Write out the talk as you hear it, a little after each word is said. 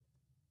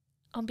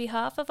On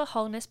behalf of a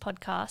Wholeness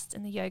podcast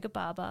and the Yoga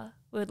Barber,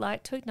 we would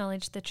like to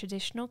acknowledge the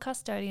traditional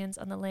custodians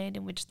on the land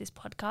in which this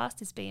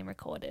podcast is being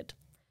recorded,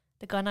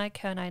 the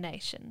Gunai-Kurnai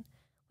Nation.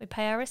 We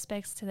pay our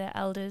respects to their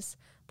elders,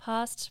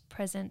 past,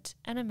 present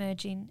and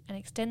emerging, and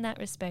extend that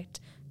respect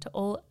to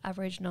all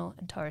Aboriginal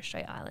and Torres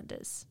Strait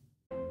Islanders.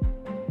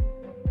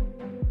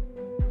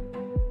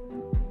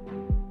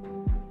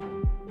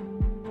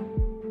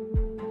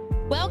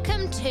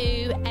 Welcome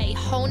to a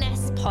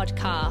Wholeness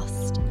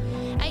podcast,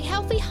 a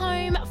healthy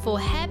home for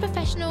hair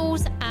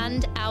professionals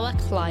and our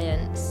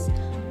clients.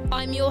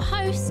 I'm your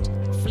host,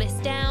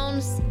 Fliss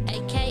Downs,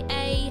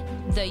 aka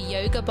the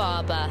Yoga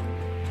Barber.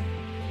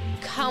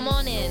 Come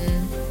on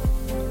in.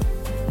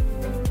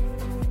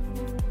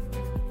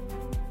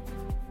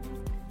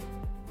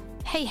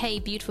 Hey,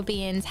 beautiful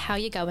beings, how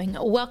you going?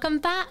 Welcome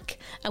back.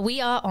 We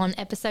are on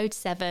episode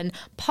 7,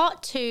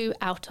 part 2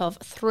 out of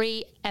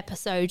 3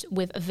 episodes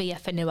with Via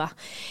Fonua.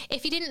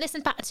 If you didn't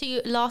listen back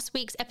to last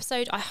week's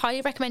episode, I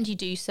highly recommend you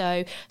do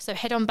so. So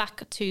head on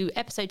back to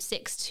episode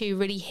 6 to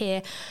really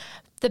hear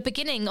the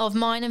beginning of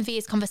mine and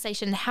Via's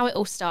conversation, how it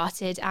all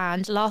started.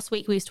 And last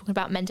week we was talking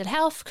about mental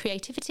health,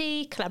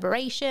 creativity,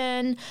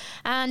 collaboration,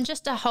 and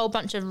just a whole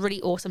bunch of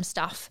really awesome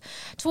stuff.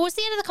 Towards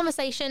the end of the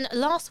conversation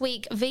last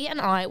week, Via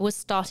and I was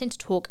starting to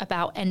talk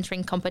about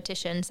entering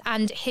competitions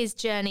and his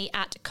journey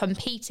at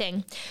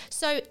competing.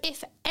 So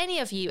if any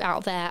of you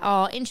out there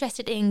are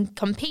interested in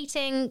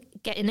competing,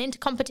 getting into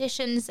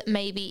competitions,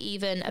 maybe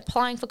even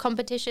applying for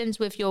competitions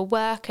with your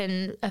work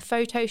and a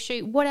photo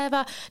shoot,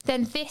 whatever,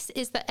 then this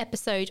is the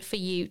episode for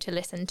you to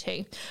listen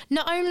to.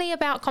 Not only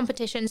about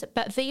competitions,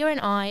 but Via and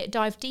I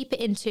dive deeper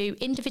into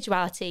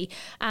individuality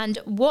and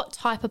what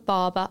type of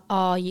barber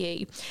are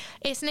you?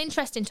 It's an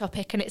interesting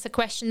topic, and it's a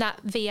question that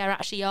Via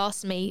actually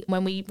asked me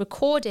when we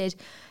recorded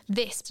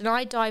this, and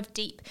I dive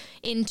deep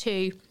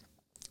into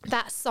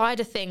that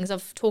side of things,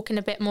 of talking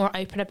a bit more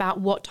open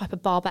about what type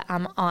of barber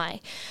am I.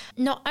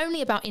 Not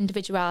only about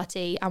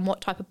individuality and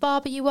what type of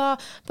barber you are,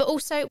 but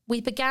also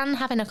we began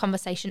having a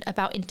conversation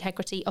about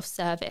integrity of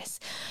service.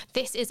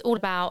 This is all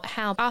about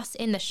how us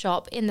in the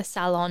shop, in the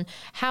salon,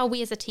 how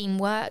we as a team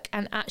work,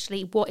 and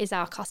actually what is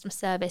our customer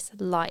service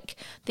like.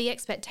 The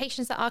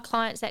expectations that our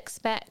clients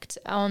expect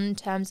on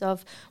terms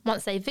of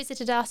once they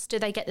visited us, do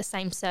they get the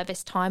same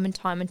service time and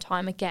time and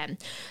time again?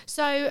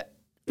 So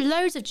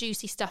loads of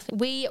juicy stuff.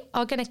 We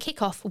are going to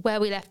kick off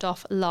where we left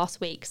off last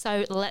week.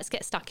 So let's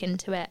get stuck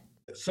into it.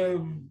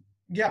 So,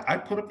 I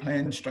put a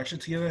plan, structure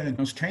together, and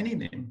I was training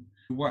them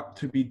what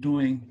to be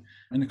doing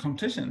in the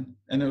competition.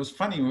 And it was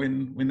funny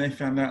when they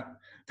found out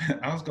that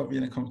I was going to be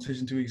in a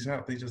competition 2 weeks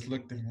out, they just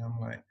looked at me. I'm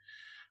like,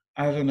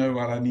 I don't know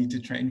what I need to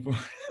train for.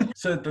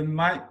 So the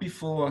night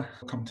before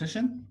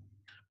competition,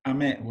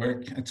 I'm at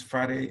work. It's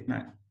Friday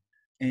night.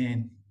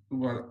 And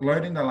we're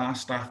loading the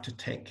last stuff to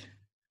take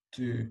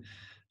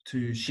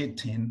to shed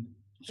 10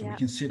 so we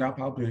can set up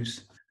our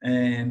booths.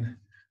 And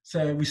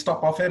so we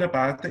stop off at a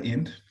bar at the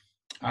end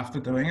after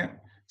doing it.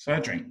 So I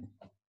drink,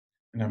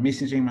 and I'm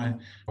messaging my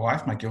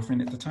wife, my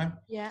girlfriend at the time.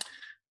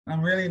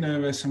 I'm really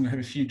nervous. I'm gonna have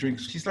a few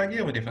drinks. She's like,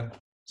 yeah, whatever.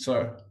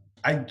 So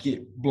I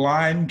get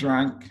blind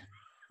drunk,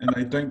 and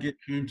I don't get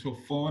home till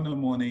 4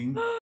 a.m.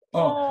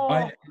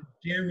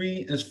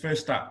 Jeremy is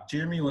first up.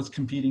 Jeremy was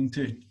competing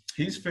too.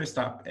 He's first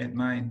up at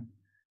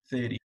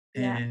 9:30,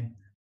 and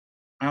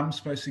I'm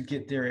supposed to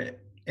get there at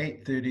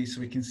 8:30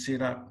 so we can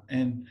set up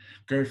and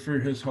go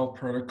through his whole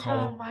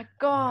protocol. Oh my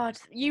God,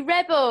 you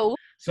rebel.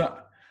 So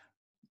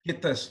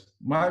get this,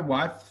 my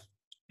wife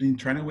been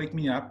trying to wake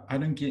me up. I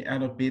don't get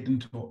out of bed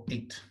until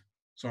 8.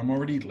 So I'm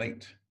already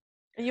late.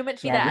 And you're meant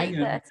to be there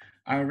at 8:30.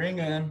 I ring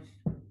him,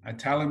 I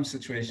tell him the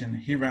situation.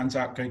 He runs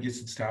out, go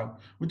gets his towel,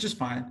 which is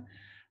fine.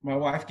 My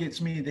wife gets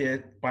me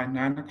there by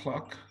 9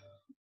 o'clock.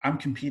 I'm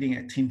competing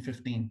at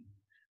 10:15.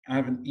 I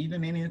haven't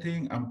eaten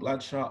anything. I'm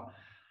bloodshot.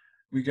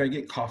 We go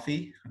get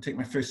coffee. I take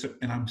my first sip,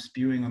 and I'm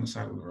spewing on the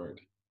side of the road.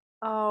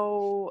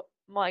 Oh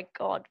my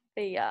God,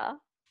 Via.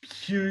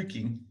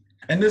 Puking.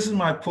 And this is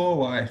my poor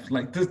wife.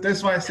 Like,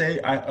 that's why I say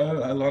I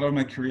owe a lot of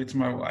my career to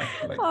my wife.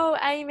 Like, oh,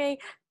 Amy.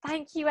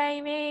 Thank you,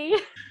 Amy.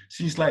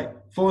 She's like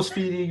force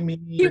feeding me.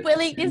 You will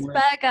eat this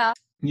burger.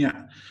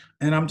 Yeah.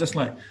 And I'm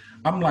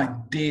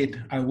like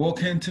dead. I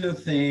walk into the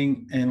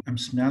thing and I'm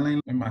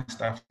smelling, and my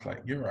staff's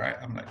like, you're right.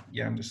 I'm like,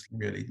 yeah, I'm just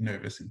really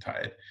nervous and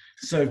tired.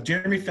 So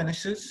Jeremy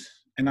finishes,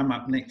 and I'm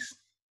up next.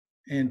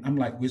 And I'm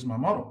like, where's my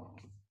model?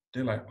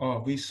 They're like,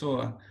 oh, we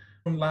saw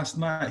him last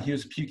night. He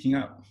was puking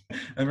up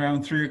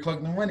around 3 o'clock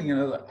in the morning. And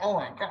I was like, oh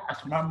my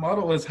gosh, my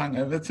model was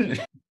hungover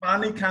too.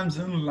 Finally comes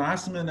in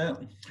last minute.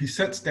 He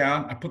sits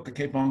down. I put the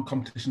cape on,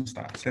 competition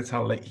starts. That's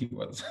how late he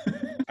was.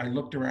 I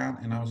looked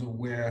around and I was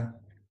aware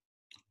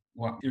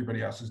what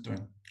everybody else is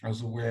doing. I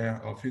was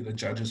aware of who the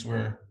judges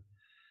were,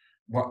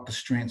 what the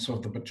strengths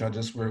of the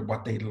judges were,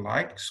 what they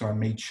like. So I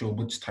made sure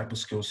which type of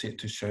skill set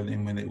to show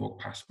them when they walk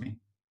past me.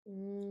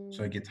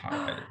 So it gets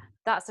highlighted.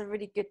 That's a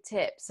really good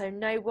tip. So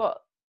know what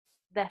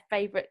their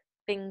favourite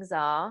things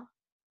are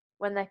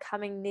when they're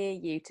coming near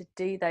you to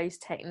do those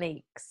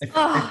techniques.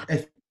 I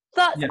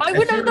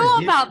wouldn't have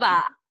thought about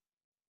that.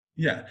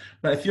 Yeah,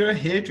 but if you're a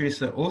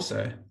hairdresser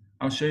also,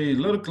 I'll show you a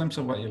little glimpse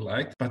of what you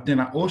like, but then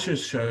I also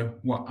show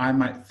what I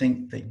might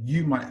think that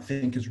you might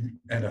think is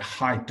at a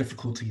high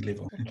difficulty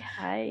level.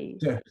 Okay.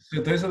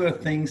 So those are the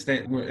things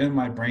that were in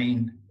my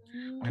brain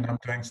when I'm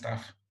doing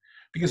stuff.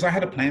 Because I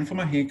had a plan for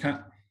my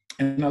haircut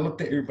and I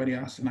looked at everybody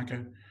else and I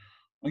go,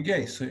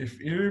 okay, so if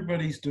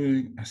everybody's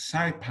doing a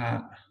side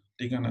part,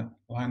 they're going to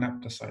line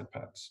up the side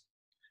parts.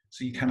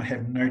 So you kind of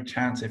have no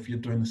chance if you're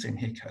doing the same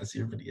haircut as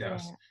everybody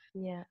else.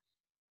 Yeah.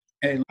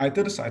 And I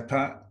did a side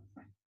part,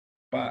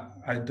 but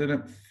I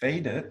didn't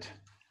fade it.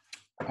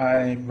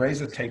 I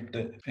razor taped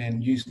it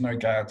and used no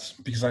guards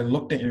because I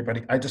looked at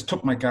everybody. I just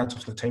took my guards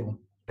off the table.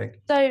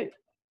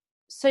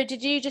 So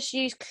did you just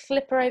use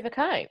clipper over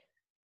comb?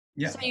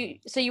 Yeah.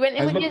 So you went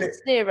in with your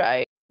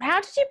 0. How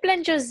did you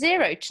blend your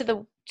 0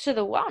 to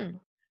the 1?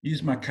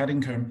 Use my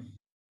cutting comb.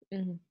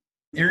 Mm-hmm.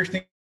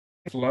 Everything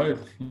flowed.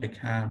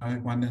 Like I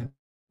won the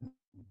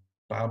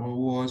Barber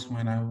Wars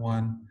when I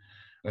won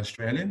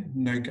Australian.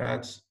 No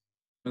guards.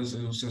 It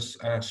was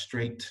just a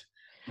straight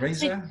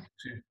razor.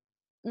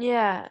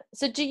 Yeah.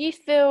 So do you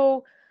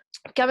feel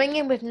going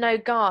in with no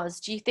guards?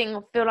 Do you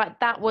feel like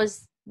that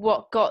was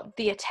what got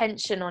the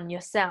attention on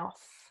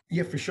yourself?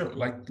 Yeah, for sure.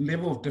 Like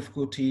level of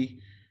difficulty,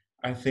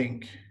 I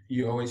think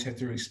you always have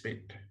to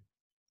respect,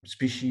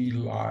 especially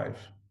live.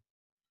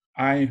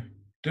 I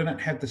didn't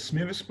have the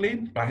smoothest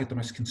blend, but I had the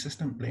most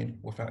consistent blend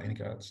without any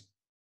guards,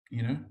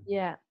 you know?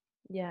 Yeah.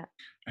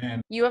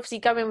 And you obviously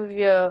go in with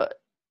your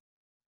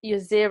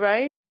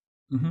 0,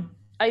 mm-hmm.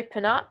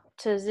 open up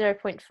to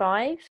 0.5,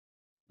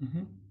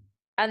 mm-hmm.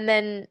 and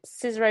then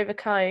scissor over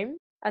comb,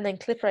 and then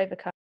clipper over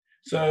comb.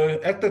 So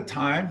at the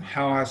time,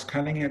 how I was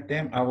cutting at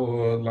them, I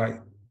will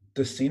like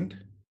descend.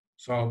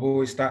 So I'll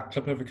always start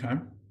clip over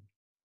comb.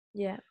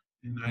 Yeah.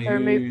 And So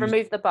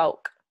remove the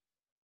bulk.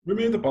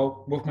 Remove the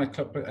bulk with my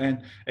clipper,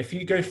 and if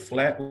you go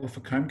flat with a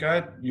comb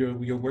guard,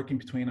 you're working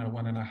between a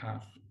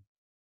 1.5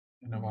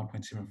 and a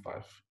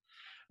 1.75.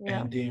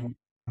 Yeah. And then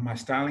my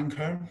styling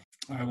comb,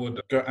 I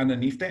would go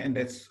underneath that, and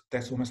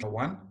that's almost a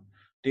 1.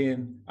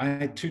 Then I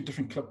had 2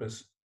 different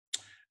clippers,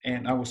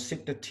 and I will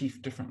set the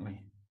teeth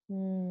differently.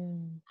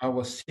 I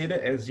will set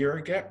it at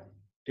 0 gap,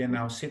 then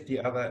I'll set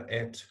the other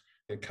at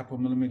a couple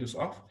of millimeters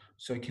off,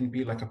 so it can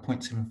be like a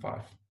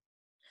 0.75.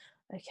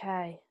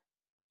 Okay.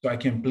 So I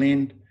can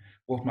blend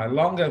with my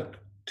longer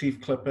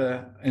teeth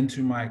clipper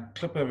into my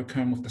clip over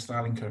comb with the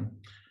styling comb.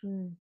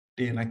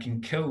 Then I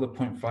can kill the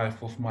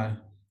 0.5 with my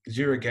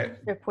 0 gap.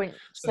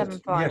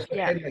 0.75. So I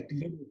had like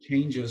little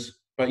changes,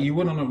 but you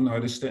wouldn't have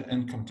noticed it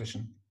in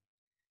competition.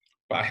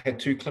 But I had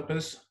 2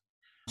 clippers.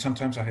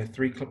 Sometimes I had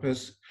 3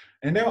 clippers,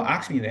 and they'll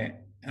ask me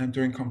that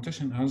during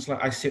competition. I was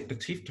like, I set the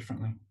teeth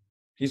differently.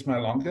 Here's my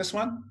longest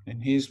one,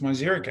 and here's my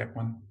 0 gap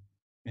one,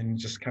 and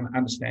just kind of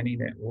understanding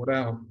that order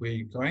of where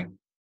you're going.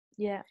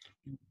 Yeah.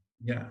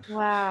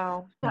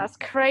 Wow, that's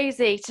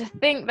crazy to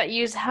think that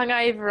you was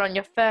hungover on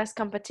your first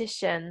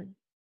competition.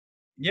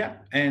 Yeah,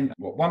 and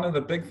one of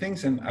the big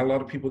things, and a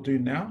lot of people do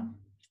now,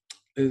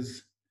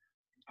 is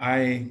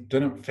I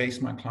didn't face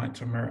my client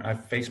to a mirror. I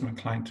faced my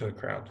client to the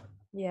crowd.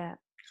 Yeah.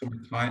 So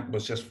my client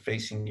was just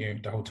facing you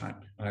the whole time,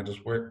 and I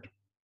just worked,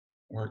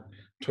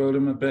 twirled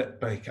him a bit,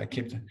 but I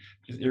kept it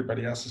because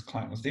everybody else's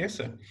client was there.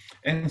 So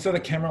the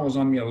camera was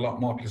on me a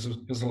lot more because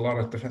there's a lot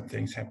of different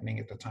things happening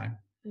at the time.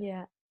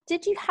 Yeah.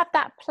 Did you have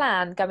that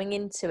plan going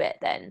into it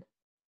then?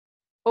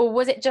 Or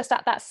was it just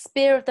at that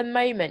spur of the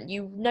moment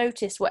you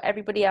noticed what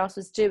everybody else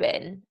was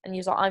doing and you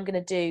was like,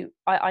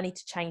 I need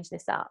to change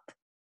this up?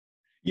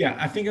 Yeah,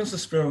 I think it was the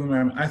spur of the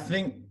moment. I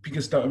think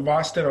because the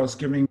advice that I was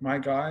giving my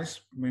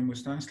guys when we're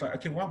starting, it's like,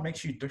 okay, what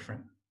makes you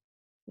different?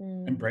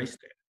 Embrace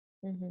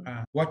that.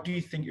 Mm-hmm. What do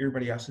you think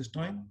everybody else is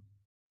doing?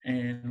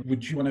 And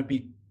would you want to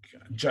be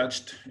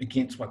judged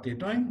against what they're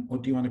doing, or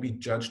do you want to be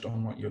judged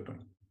on what you're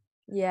doing?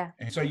 Yeah.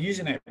 And so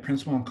using that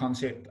principle and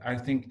concept, I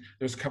think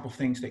there's a couple of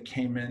things that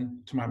came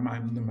into my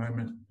mind in the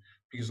moment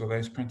because of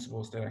those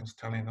principles that I was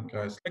telling them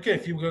guys. Okay,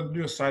 if you were going to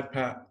do a side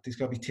part, there's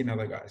got to be 10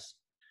 other guys.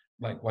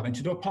 Like, why don't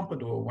you do a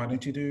pompadour? Why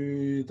don't you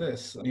do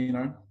this?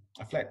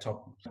 A flat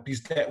top,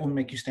 because that will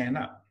make you stand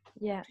up.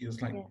 Yeah.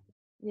 Feels like.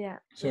 Yeah.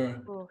 So,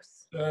 of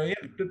course.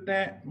 Did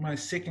that. My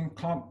second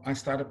comp, I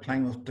started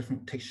playing with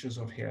different textures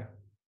of hair.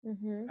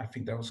 Mm-hmm. I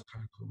think that was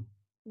kind of cool.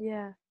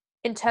 Yeah.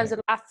 In terms of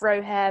Afro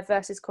hair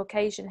versus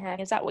Caucasian hair,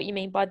 is that what you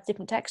mean by the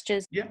different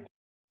textures? Yeah.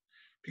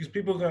 Because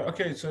people go,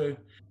 okay, so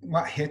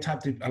what hair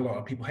type do a lot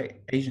of people hate?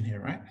 Asian hair,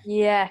 right?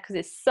 Yeah, because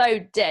it's so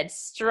dead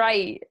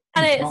straight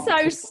and it's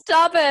so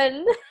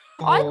stubborn.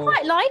 I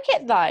quite like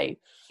it though.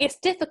 It's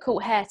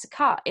difficult hair to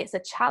cut. It's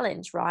a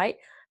challenge, right?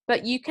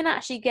 But you can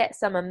actually get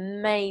some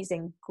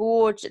amazing,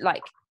 gorgeous,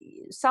 like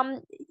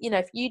some,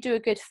 if you do a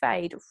good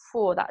fade,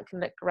 that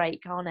can look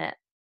great, can't it?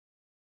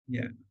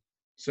 Yeah.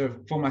 So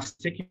for my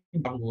second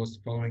was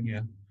following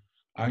year,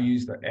 I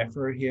used the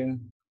Afro hair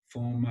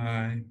for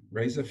my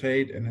razor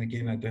fade, and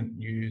again I didn't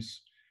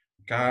use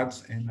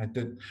guards, and I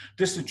did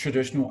just the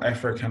traditional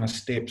Afro kind of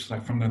steps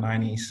like from the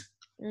 90s.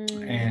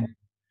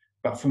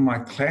 But for my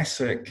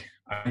classic,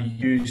 I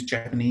used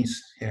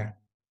Japanese hair,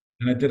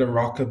 and I did a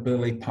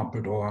rockabilly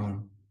pompadour on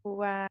them.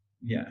 Wow.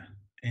 Yeah.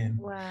 And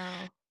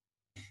Wow.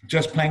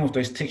 just playing with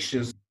those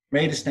textures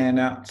made it stand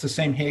out. It's the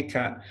same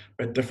haircut,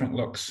 but different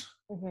looks.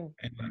 Mm-hmm.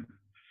 And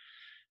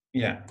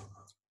yeah,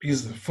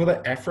 because for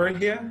the afro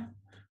here,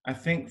 I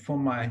think for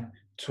my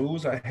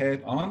tools I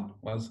had on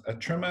was a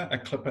trimmer, a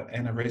clipper,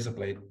 and a razor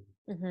blade.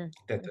 Mm-hmm.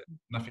 That's it,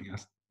 nothing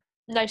else.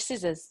 No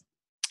scissors.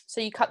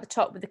 So you cut the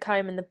top with the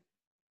comb and the...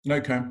 No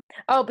comb.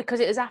 Oh, because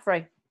it was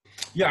afro.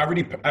 Yeah, I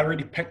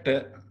already picked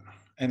it,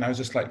 and I was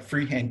just like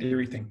freehand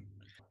everything.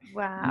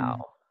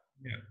 Wow.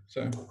 Yeah,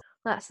 so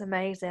That's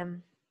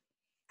amazing.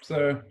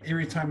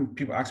 every time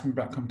people ask me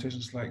about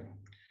competitions, like,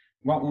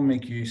 what will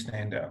make you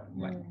stand out?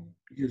 Like,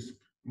 because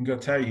I'm gonna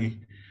tell you,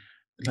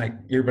 like,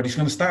 everybody's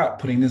gonna start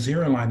putting the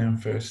zero line in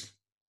first.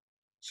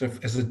 So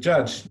as a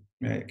judge,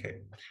 yeah,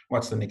 okay,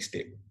 what's the next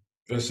step?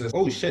 Versus,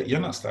 oh shit, you're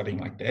not studying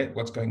like that.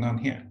 What's going on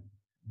here?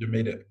 You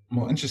made it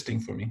more interesting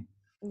for me.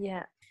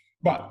 Yeah.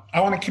 But I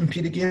want to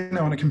compete again.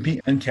 I want to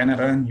compete in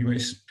Canada and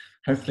US,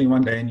 hopefully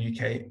one day in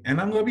UK. And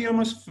I'm going to be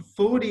almost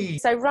 40.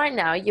 So right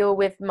now you're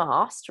with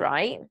Mast,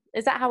 right?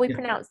 Is that how we Yeah.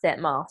 pronounce it,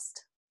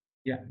 Mast?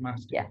 Yeah,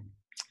 master. Yeah.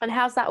 And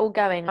how's that all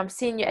going? I'm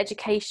seeing your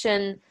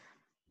education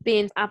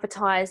being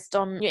advertised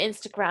on your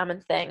Instagram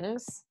and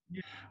things.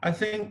 I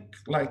think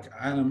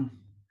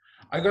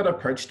I got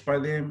approached by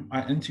them.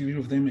 I interviewed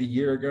with them a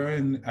year ago,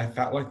 and I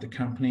felt like the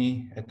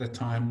company at the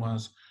time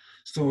was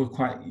still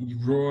quite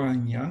raw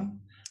and young.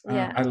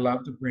 Yeah. I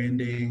love the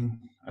branding.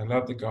 I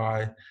love the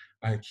guy.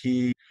 Like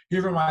he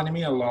reminded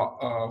me a lot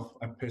of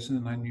a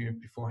person that I knew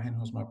beforehand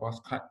who was my boss.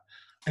 Quite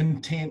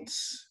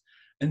intense,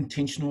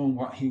 intentional in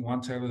what he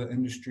wants out of the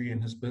industry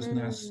and his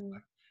business,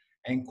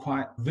 and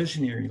quite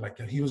visionary. Like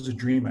he was a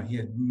dreamer. He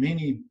had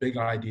many big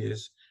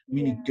ideas,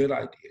 many good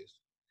ideas,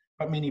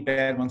 but many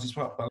bad ones as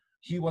well. But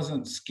he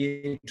wasn't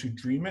scared to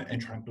dream it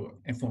and try and do it.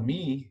 And for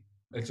me,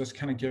 it's just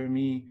kind of given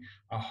me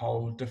a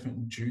whole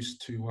different juice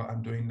to what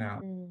I'm doing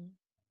now.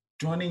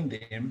 Joining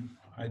them,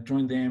 I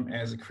joined them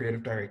as a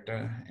creative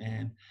director,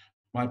 and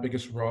my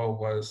biggest role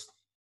was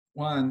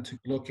one, to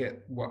look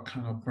at what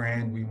kind of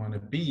brand we want to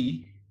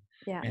be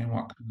and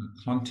what kind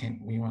of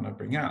content we want to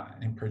bring out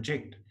and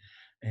project.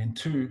 And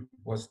two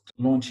was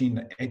launching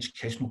the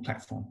educational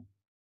platform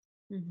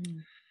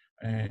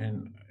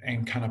and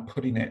kind of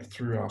putting that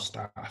through our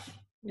staff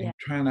and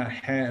trying to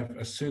have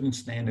a certain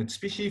standard,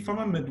 especially from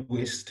a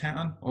Midwest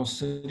town or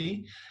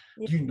city.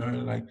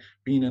 Like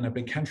being in a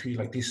big country,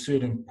 like there's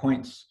certain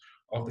points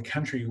of the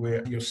country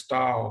where your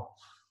style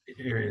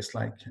areas,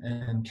 like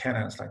in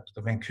Canada, it's like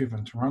the Vancouver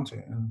and Toronto.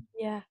 And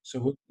so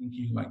we're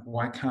thinking, like,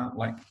 why can't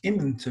like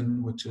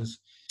Edmonton, which is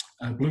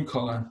a blue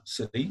collar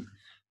city,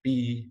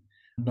 be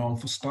known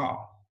for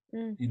style?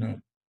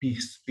 Be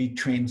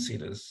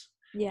trendsetters.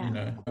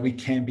 We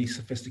can be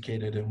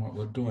sophisticated in what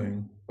we're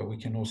doing, but we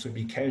can also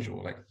be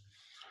casual. Like,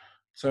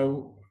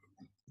 so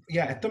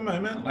yeah, at the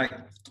moment, like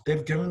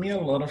they've given me a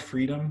lot of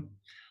freedom,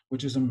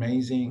 which is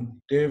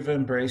amazing. They've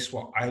embraced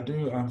what I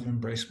do. I've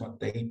embraced what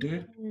they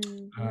do.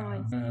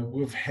 Nice.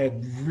 We've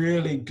had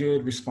really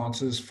good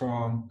responses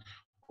from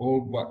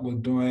all what we're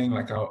doing.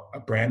 Like our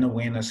brand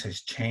awareness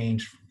has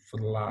changed for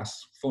the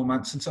last 4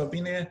 months since I've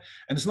been there.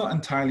 And it's not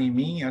entirely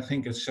me. I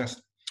think it's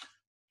just,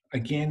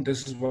 again,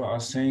 this is what I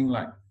was saying,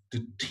 like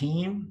the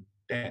team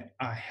that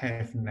I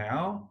have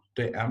now,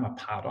 that I'm a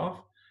part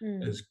of,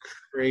 is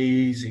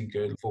crazy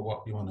good for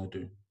what we want to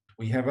do.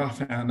 We have our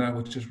founder,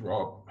 which is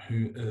Rob,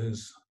 who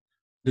is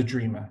the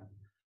dreamer,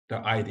 the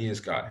ideas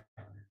guy.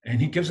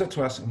 And he gives it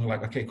to us and we're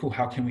like, okay, cool,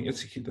 how can we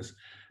execute this?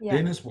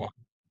 Then his wife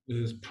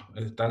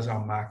does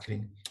our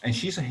marketing, and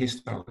she's a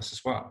hairstylist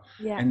as well.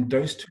 And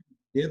those two,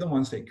 they're the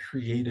ones that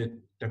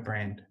created the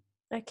brand.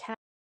 Okay.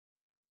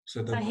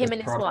 So him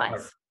and his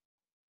wife.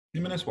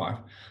 Him and his wife.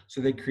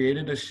 So they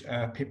created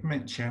a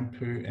peppermint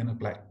shampoo and a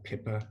black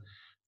pepper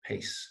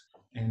paste.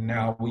 And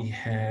now we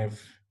have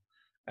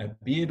a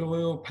beard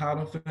oil part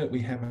of it.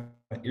 We have an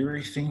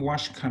everything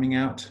wash coming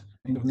out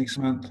end of next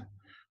month.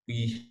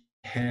 We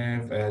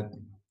have a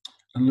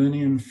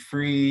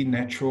aluminum-free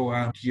natural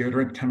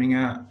deodorant coming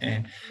out,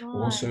 and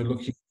we're also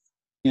looking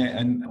at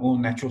an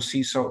all-natural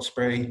sea salt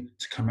spray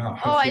to come out.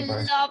 I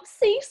love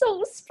sea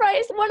salt spray.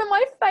 It's one of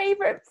my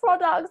favourite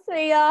products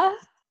here.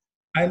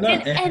 I know.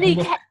 In any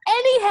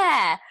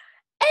hair.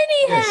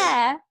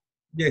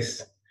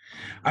 Yes.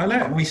 I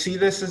know. We see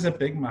this as a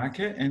big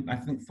market, and I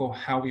think for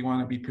how we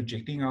want to be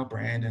projecting our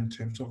brand in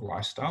terms of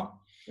lifestyle.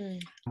 I'm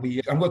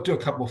going to do a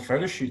couple of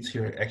photo shoots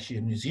here actually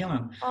in New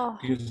Zealand.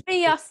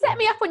 Via, set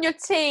me up on your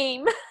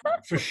team.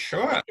 For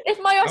sure. If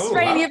my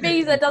Australia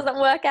visa doesn't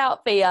work out,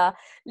 Via,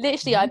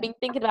 literally, I've been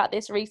thinking about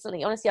this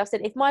recently. Honestly, I've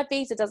said, if my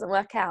visa doesn't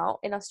work out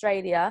in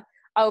Australia,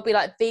 I will be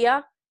like,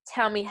 Via,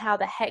 tell me how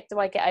the heck do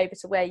I get over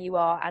to where you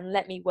are and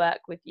let me work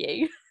with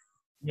you.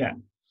 Yeah,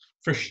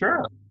 for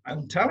sure.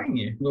 I'm telling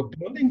you, we're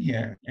building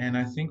here, and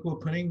I think we're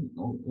putting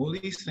all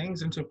these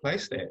things into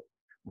place there.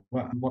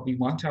 What we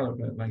want out of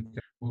it, like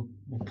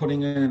we're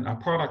putting in our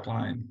product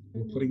line,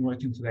 we're putting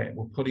work into that,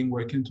 we're putting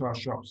work into our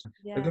shops.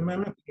 At the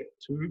moment, we get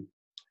 2,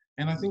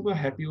 and I think we're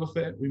happy with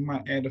it. We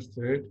might add a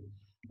 3rd,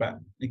 but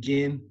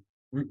again,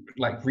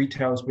 like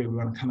retail is where we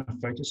want to kind of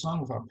focus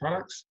on with our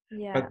products.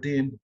 Yeah. But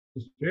then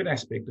the third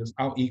aspect is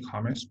our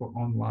e-commerce for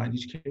online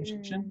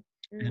education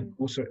and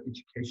also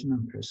education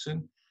in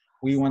person.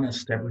 We want to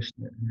establish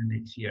that in the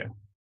next year.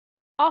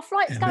 Our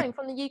flight's And going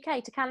from the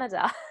UK to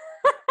Canada.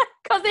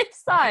 Because if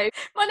so,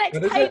 my next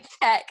what is it?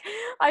 paycheck,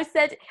 I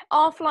said,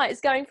 our flight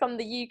is going from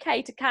the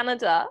UK to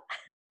Canada.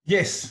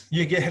 Yes,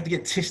 have to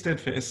get tested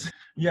first.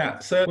 Yeah,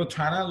 so we're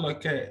trying to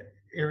look at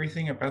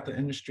everything about the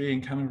industry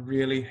and kind of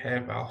really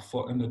have our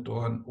foot in the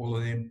door on all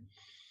of them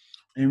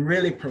and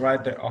really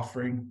provide that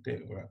offering that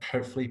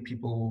hopefully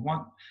people will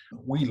want.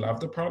 We love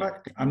the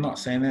product. I'm not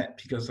saying that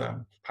because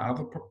I'm part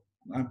of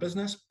the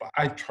business, but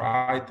I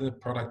tried the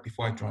product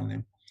before I joined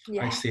them.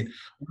 Yeah. I said,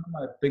 one of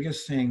my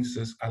biggest things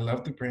is I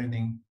love the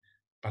branding,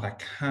 but I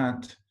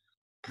can't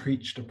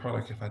preach the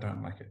product if I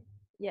don't like it.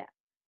 Yeah,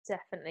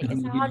 definitely. And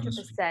It's I'm really honest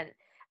with you. 100%.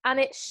 And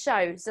it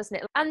shows, doesn't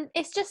it? And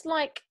it's just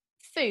like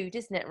food,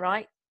 isn't it,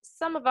 right?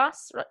 Some of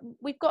us,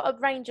 we've got a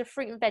range of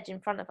fruit and veg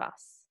in front of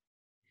us.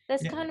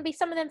 There's Yeah. going to be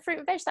some of them fruit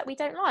and veg that we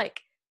don't like.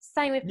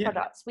 Same with Yeah.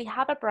 products. We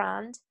have a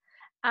brand,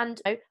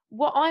 and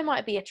what I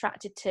might be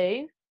attracted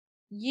to,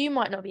 you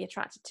might not be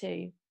attracted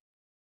to.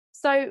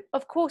 So,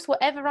 of course,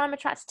 whatever I'm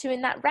attracted to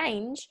in that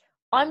range,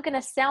 I'm going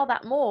to sell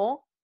that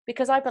more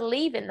because I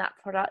believe in that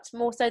product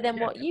more so than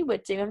Yeah. what you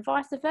would do, and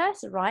vice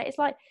versa, right? It's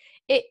like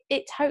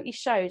it totally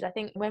shows. I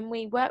think when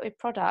we work with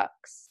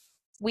products,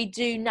 we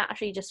do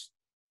naturally just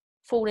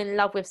fall in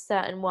love with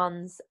certain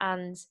ones,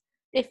 and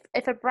if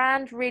a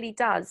brand really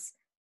does,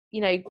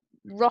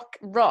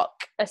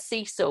 rock a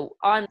sea salt,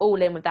 I'm all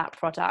in with that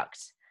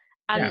product.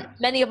 And Yeah.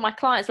 many of my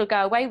clients will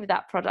go away with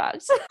that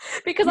product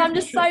because Yeah, I'm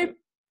just sure. so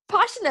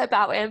passionate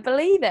about it and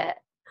believe it.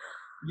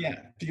 Yeah,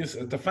 because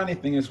the funny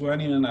thing is we're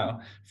only in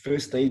our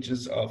first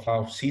stages of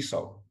our sea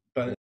salt,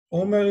 but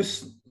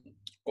almost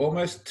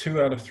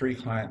 2 out of 3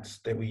 clients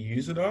that we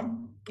use it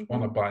on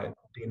want to buy it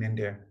in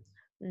India.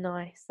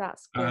 Nice,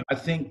 that's good. I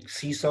think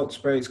sea salt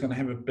spray is going to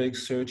have a big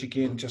surge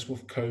again just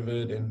with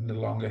COVID and the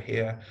longer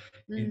hair.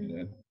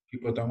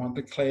 People don't want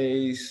the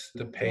clays,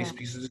 the paste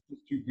because it's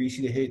too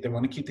greasy to hair. They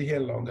want to keep the hair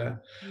longer.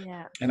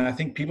 Yeah. And I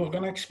think people are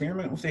going to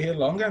experiment with the hair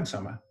longer in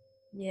summer.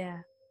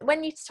 Yeah.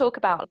 When you talk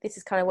about this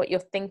is kind of what you're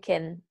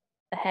thinking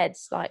ahead,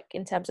 like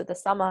in terms of the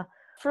summer,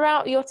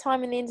 throughout your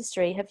time in the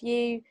industry, have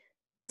you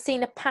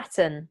seen a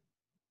pattern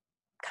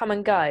come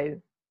and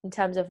go in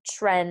terms of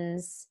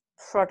trends,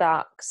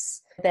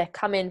 products? They're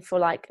coming for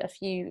a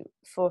few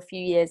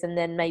years and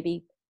then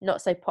maybe not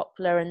so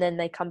popular and then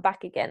they come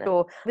back again.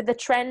 Or with the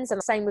trends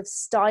and same with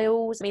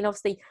styles. I mean,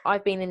 obviously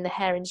I've been in the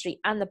hair industry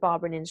and the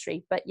barbering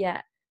industry, but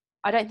yeah,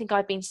 I don't think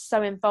I've been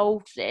so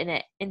involved in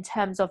it in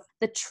terms of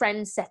the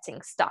trend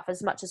setting stuff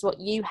as much as what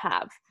you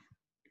have.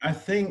 I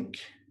think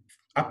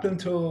up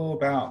until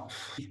about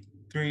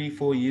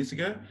 3-4 years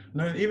ago,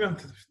 no, even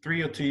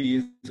 3 or 2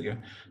 years ago,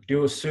 there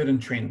were certain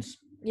trends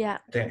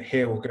that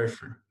hair will go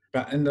through.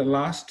 But in the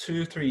last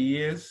 2-3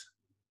 years,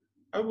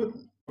 I would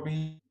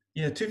probably,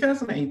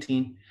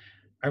 2018,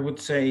 I would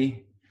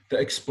say the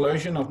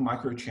explosion of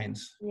micro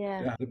trends.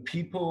 Yeah. The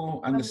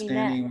people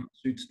understanding what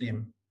suits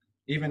them.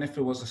 Even if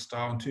it was a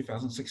style in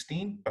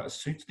 2016, but it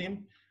suits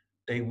them,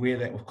 they wear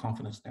that with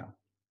confidence now.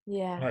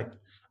 Yeah. Like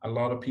a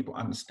lot of people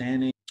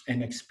understanding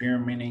and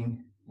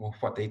experimenting with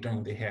what they're doing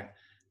with their hair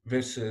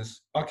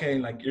versus, okay,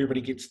 like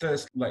everybody gets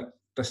this, like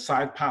the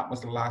side part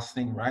was the last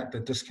thing, right? The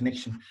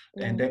disconnection.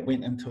 And that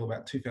went until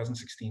about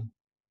 2016.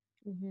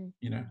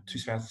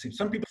 2016.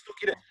 Some people still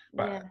get it,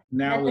 but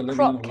now then we're the living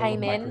crop in a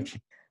world came of in.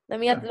 microchip. Then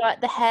we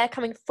had the hair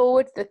coming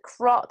forward, the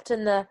cropped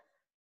and the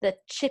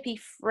chippy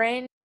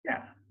fringe.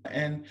 Yeah.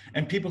 And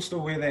people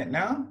still wear that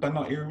now, but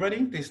not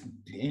everybody. There's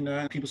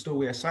people still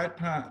wear a side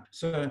part.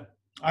 So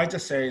I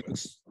just say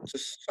it's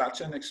just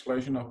such an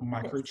explosion of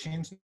micro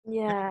chains.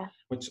 Yeah.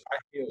 Which I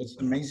feel is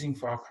amazing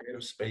for our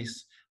creative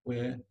space.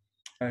 Where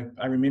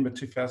I remember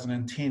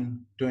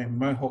 2010 doing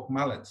mohawk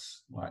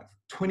mullets, like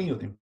 20 of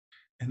them,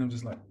 and I'm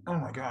just like, oh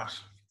my gosh.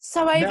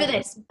 So over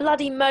this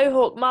bloody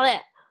mohawk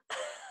mullet.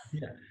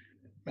 Yeah.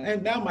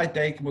 And now my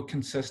day will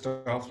consist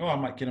of, I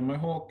might get a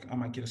mohawk, I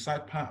might get a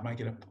side part, I might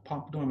get a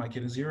pompadour, I might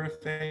get a zero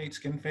fade,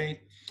 skin fade,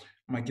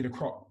 I might get a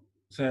crop.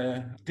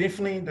 So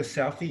definitely the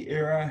selfie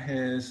era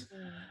has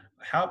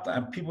helped.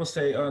 And people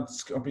say, oh,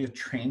 it's going to be a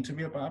trend to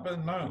be a barber.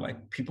 No,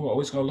 like people are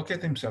always going to look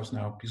at themselves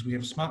now because we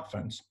have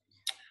smartphones.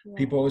 Yeah.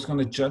 People are always going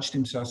to judge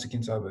themselves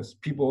against others.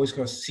 People are always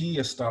going to see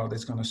a style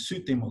that's going to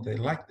suit them or they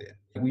like that.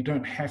 We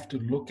don't have to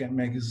look at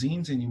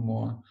magazines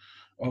anymore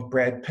of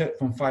Brad Pitt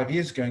from 5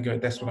 years ago and go,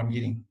 that's what I'm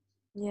getting.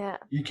 Yeah.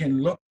 You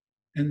can look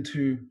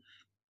into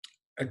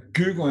a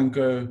Google and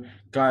go,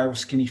 guy with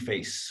skinny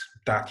face,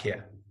 dark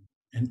hair,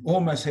 and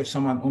almost have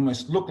someone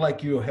almost look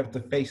like you or have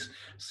the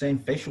same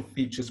facial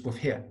features with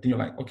hair. Then you're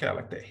like, okay, I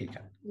like that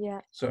haircut.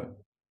 Yeah. So,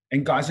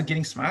 and guys are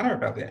getting smarter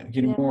about that,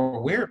 getting more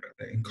aware about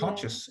that and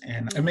conscious.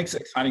 And it makes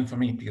it exciting for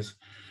me because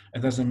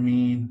it doesn't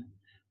mean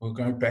we'll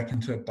go back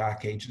into the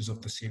dark ages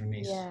of the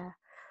 70s. Yeah.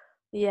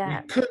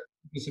 Yeah. We could,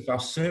 because if our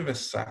service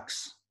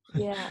sucks.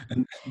 Yeah.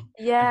 and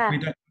yeah. If we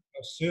don't have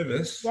our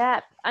service.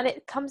 Yeah. And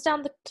it comes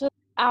down to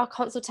our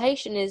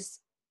consultation is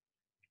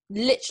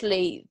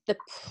literally the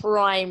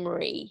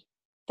primary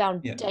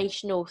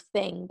foundational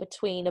thing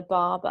between a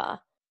barber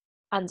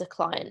and a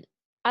client.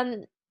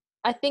 And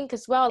I think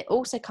as well, it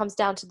also comes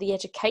down to the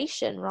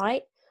education,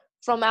 right?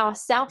 From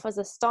ourselves as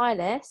a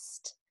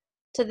stylist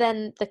to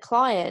then the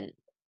client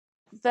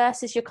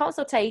versus your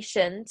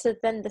consultation to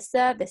then the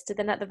service to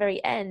then at the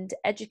very end,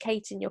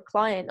 educating your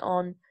client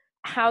on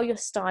how you're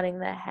styling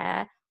their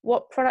hair,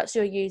 what products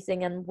you're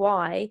using and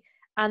why,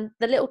 and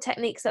the little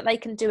techniques that they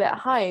can do at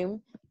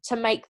home to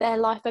make their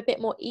life a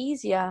bit more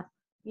easier,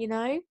 you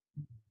know?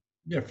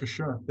 Yeah, for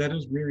sure. That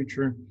is very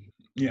true.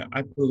 Yeah,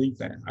 I believe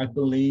that. I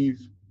believe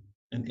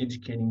in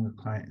educating the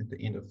client at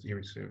the end of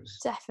every service.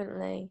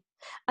 Definitely.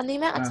 And the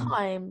amount of Um,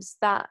 times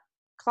that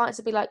clients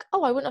will be like,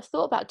 oh, I wouldn't have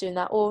thought about doing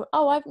that, or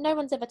oh, no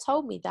one's ever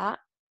told me that,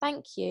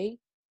 thank you.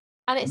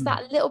 And it's mm,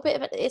 that little bit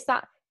of it, it's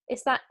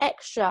that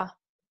extra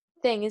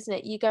thing, isn't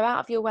it? You go out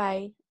of your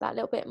way that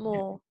little bit yeah,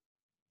 more.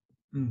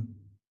 mm,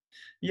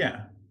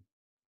 yeah,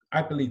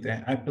 I believe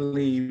that. I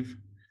believe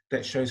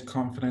that shows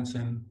confidence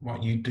in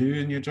what you do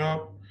in your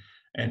job,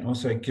 and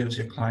also it gives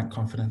your client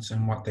confidence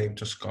in what they've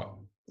just got.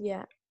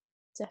 Yeah,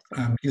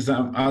 definitely. Because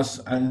I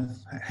was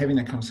having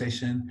a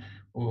conversation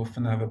with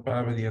another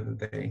barber the other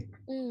day,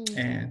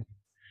 Mm,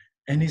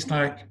 and he's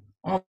like,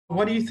 "Oh,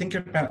 what do you think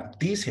about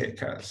these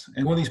haircuts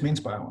and all these men's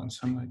bar ones?"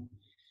 I'm like,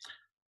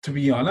 to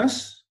be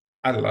honest,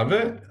 I love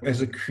it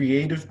as a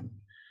creative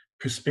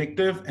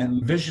perspective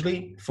and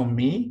visually for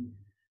me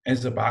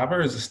as a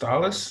barber, as a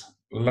stylist,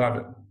 love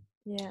it.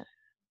 yeah.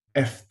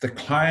 If the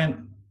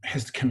client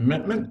has the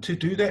commitment to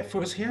do that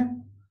for his hair,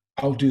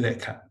 I'll do that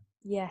cut.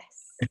 Yes.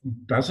 If he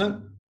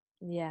doesn't,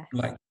 Yes.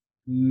 like,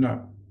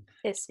 no.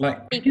 It's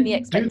Like, we keeping the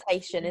can do,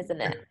 expectation,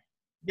 isn't it?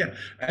 yeah.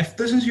 If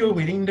this is your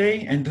wedding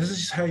day and this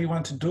is how you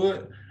want to do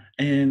it,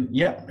 and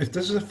yeah, if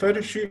this is a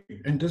photo shoot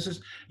and this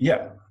is,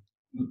 yeah,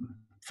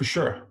 for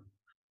sure.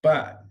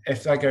 But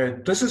if I go,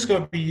 this is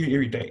going to be you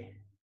every day,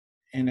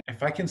 and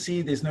if I can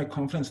see there's no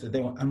confidence that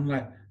they want, I'm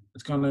like,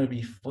 it's going to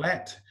be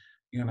flat.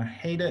 You're going to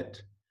hate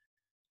it.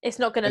 It's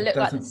not going to It look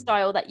like the doesn't.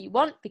 style that you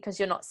want because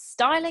you're not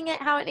styling it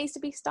how it needs to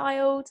be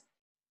styled.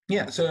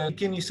 Yeah. So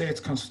again, you say it's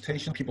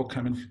consultation. People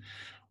come in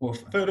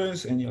with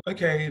photos, and you're like,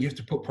 okay, you have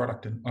to put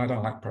product in. I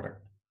don't like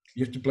product.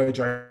 You have to blow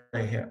dry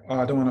your hair. Oh,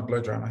 I don't want to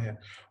blow dry my hair.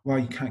 Well,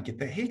 you can't get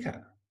that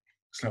haircut.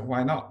 It's like,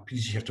 why not?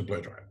 Because you have to blow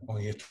dry it, or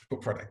you have to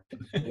put product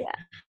in. Yeah.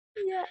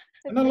 Yeah.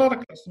 And a Agreed. lot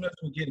of customers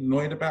will get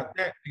annoyed about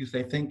that because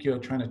they think you're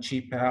trying to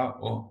cheap out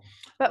or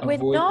But we're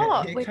avoid that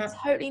not. We're haircut.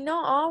 totally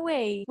not, are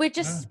we? We're No.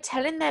 just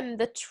telling them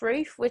the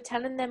truth. We're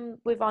telling them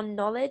with our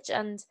knowledge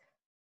and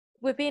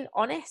we're being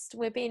honest.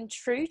 We're being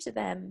true to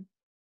them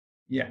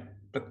Yeah.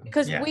 But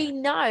because yeah. we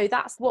know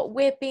that's what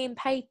we're being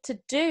paid to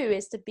do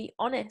is to be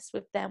honest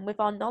with them with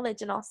our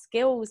knowledge and our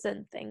skills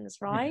and things,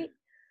 Yeah. right?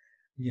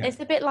 Yeah. It's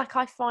a bit like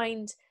I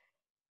find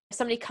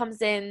somebody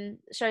comes in,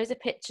 shows a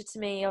picture to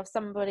me of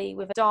somebody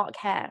with dark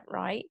hair,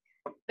 right?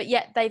 But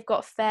yet they've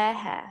got fair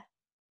hair.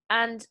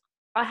 And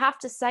I have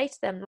to say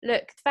to them,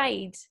 look,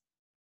 fade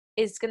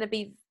is going to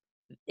be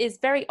is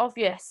very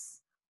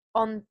obvious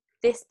on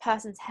this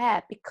person's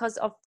hair because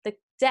of the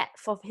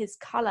depth of his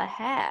color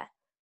hair,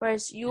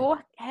 whereas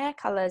your hair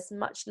color is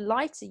much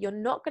lighter. You're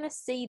not going to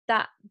see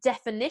that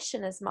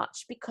definition as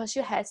much because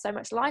your hair is so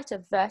much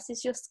lighter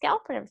versus your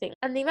scalp and everything.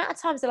 And the amount of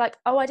times they're like,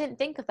 oh, I didn't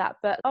think of that,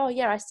 but oh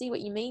yeah, I see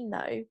what you mean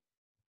though.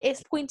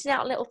 It's pointing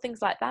out little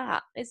things like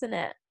that, isn't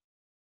it?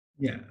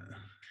 Yeah.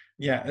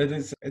 Yeah. It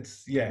is.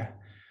 It's, yeah.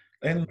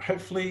 And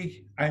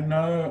hopefully, I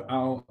know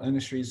our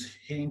industry is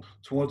heading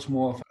towards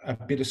more of a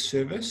better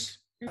service.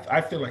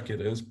 I feel like it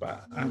is,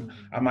 but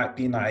I might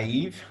be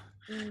naive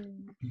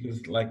Mm.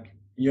 because, like,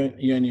 you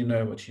only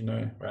know what you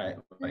know, right?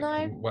 Like,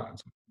 No,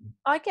 what?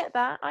 I get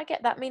that. I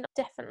get that. I mean,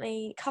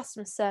 definitely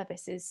customer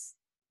service is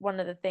one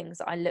of the things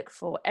that I look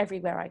for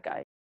everywhere I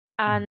go.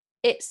 And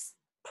it's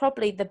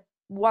probably the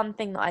one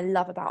thing that I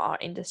love about our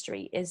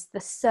industry is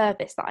the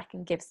service that I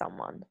can give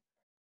someone.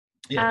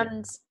 Yeah.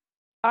 And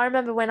I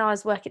remember when I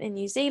was working in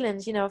New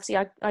Zealand, you know, obviously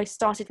I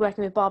started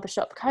working with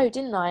Barbershop Co,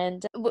 didn't I?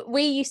 And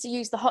we used to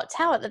use the hot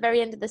towel at the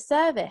very end of the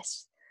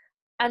service.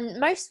 And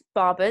most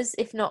barbers,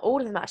 if not all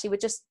of them actually,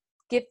 would just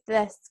give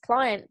their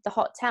client the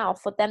hot towel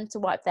for them to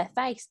wipe their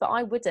face, but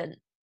I wouldn't.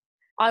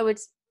 I would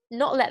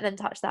not let them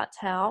touch that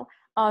towel.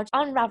 I'd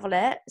unravel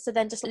it, so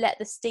then just let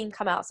the steam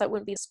come out so it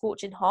wouldn't be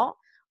scorching hot.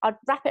 I'd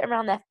wrap it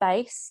around their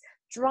face,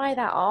 dry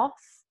that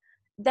off.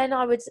 Then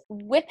I would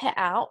whip it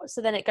out so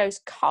then it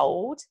goes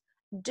cold,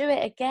 do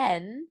it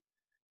again,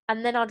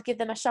 and then I'd give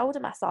them a shoulder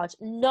massage.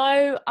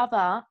 No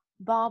other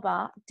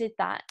barber did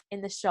that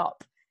in the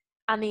shop.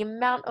 And the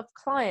amount of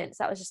clients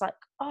that was just like,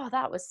 oh,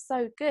 that was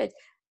so good.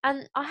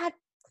 And I had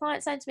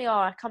clients saying to me, oh,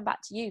 I come back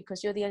to you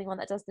because you're the only one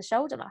that does the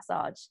shoulder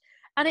massage.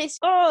 And it's,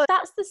 oh,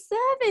 that's the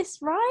service,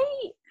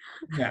 right?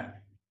 Yeah.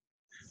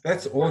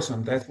 That's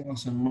awesome. That's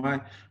awesome.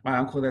 My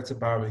uncle, that's a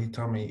barber. He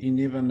told me you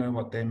never know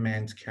what that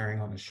man's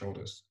carrying on his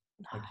shoulders.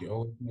 Like, you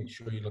always make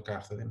sure you look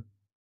after them.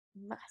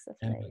 And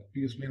Massively.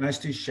 because when I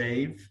used to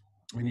shave,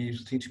 when he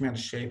used to teach me how to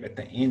shave, at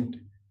the end,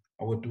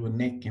 I would do a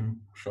neck and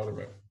shoulder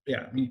rub.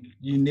 Yeah,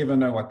 you never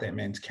know what that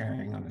man's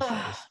carrying on his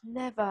face.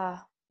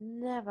 Never,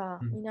 never,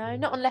 Mhm.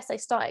 not unless they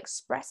start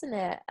expressing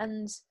it.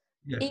 And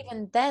Yeah,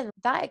 even then,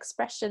 that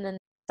expression and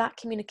that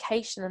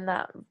communication and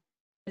that,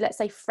 let's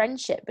say,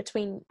 friendship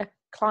between a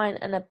client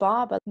and a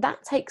barber,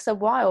 that takes a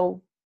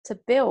while to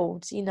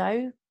build,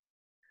 yeah.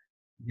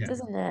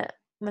 doesn't it?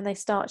 When they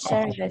start Oh, for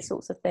sharing sure. those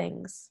sorts of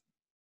things.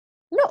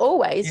 Not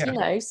always,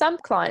 Yeah. some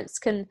clients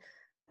can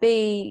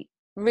be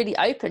really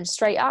open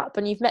straight up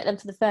and you've met them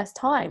for the first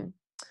time.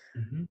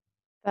 Mhm.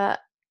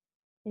 But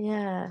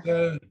yeah.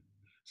 So,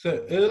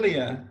 so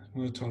earlier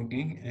we were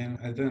talking, and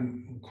I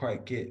didn't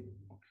quite get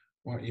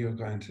what you were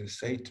going to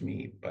say to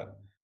me, but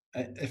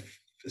if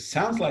it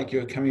sounds like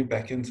you're coming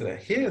back into the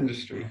hair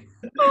industry.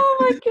 Oh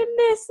my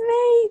goodness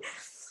me.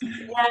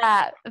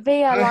 Yeah,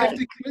 via I have like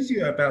to quiz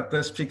you about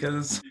this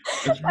because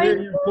it's I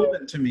really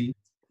important to me.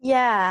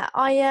 yeah,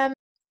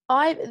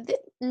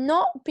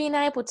 not being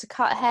able to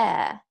cut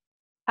hair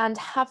and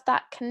have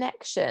that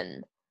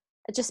connection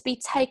just be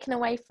taken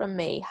away from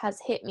me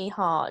has hit me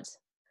hard.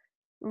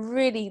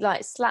 Really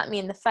like slapped me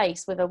in the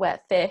face with a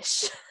wet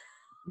fish.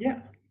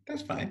 Yeah,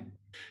 that's fine.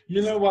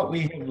 You know what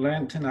we have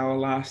learnt in our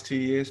last 2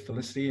 years,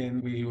 Felicity,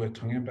 and we were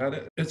talking about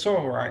it? It's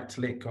all right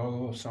to let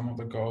go of some of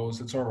the goals.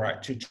 It's all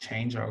right to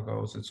change our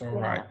goals. It's all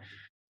Yeah. right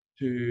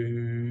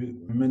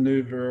to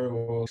maneuver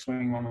or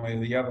swing one way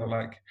or the other.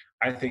 Like,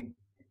 I think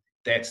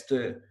that's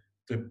the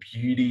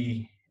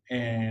beauty,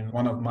 and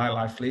one of my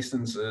life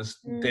lessons is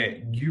Mm,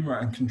 that you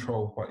are in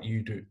control of what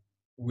you do.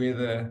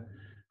 Whether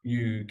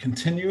you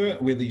continue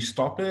it, whether you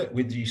stop it,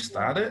 whether you yeah.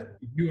 start it,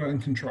 you are in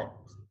control.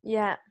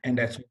 Yeah. And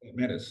that's what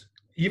matters.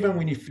 Yeah. Even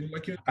when you feel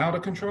like you're out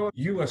of control,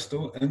 you are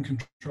still in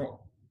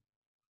control.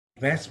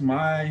 That's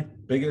my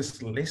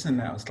biggest lesson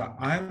now. It's like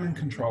I'm in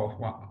control of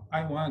what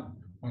I want,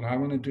 what I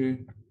want to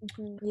do.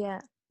 Yeah.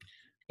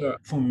 So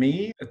for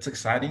me, it's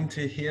exciting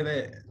to hear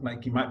that,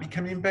 like, you might be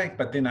coming back,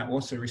 but then I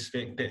also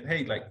respect that,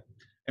 hey, like,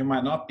 it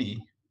might not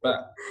be,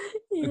 but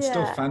it's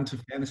still Yeah. fun to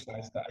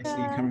fantasize that I see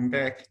you Yeah. coming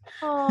back.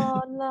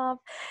 Oh, love.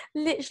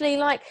 Literally,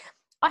 like,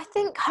 I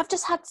think I've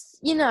just had,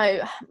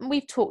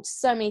 we've talked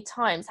so many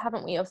times,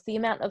 haven't we, of the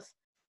amount of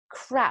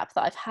crap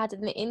that I've had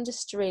in the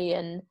industry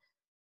and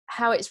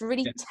how it's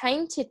really Yeah.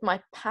 tainted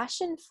my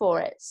passion for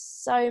it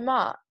so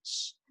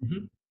much.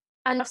 Mhm.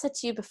 And I've said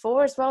to you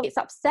before as well, it's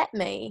upset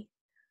me.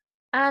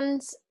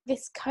 And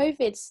this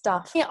COVID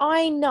stuff, yeah,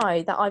 I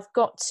know that I've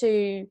got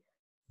to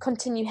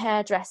continue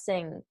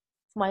hairdressing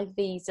for my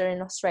visa in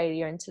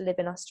Australia and to live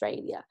in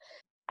Australia.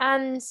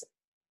 And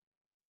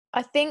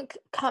I think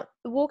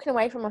walking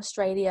away from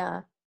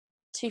Australia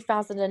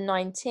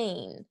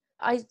 2019,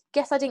 I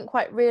guess I didn't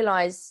quite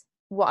realise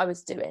what I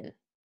was doing.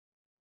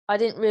 I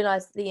didn't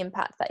realise the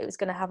impact that it was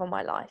going to have on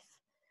my life.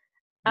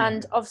 Yeah.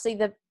 And obviously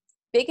the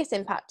biggest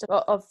impact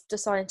of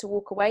deciding to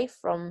walk away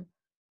from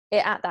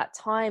it at that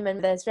time,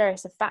 and there's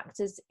various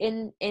factors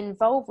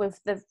involved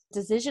with the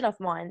decision of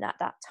mine at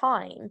that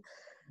time,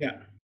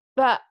 Yeah.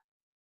 but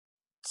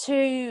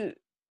to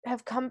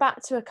have come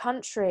back to a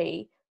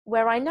country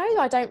where I know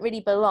I don't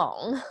really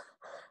belong,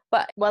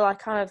 but well, I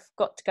kind of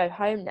got to go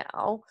home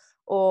now,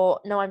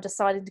 or no, I'm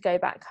deciding to go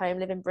back home,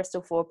 live in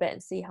Bristol for a bit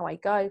and see how I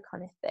go,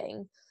 kind of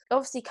thing.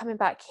 Obviously coming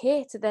back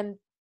here to then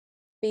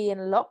be in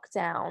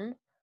lockdown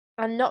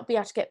and not be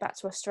able to get back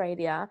to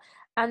Australia.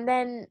 And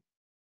then,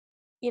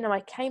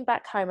 I came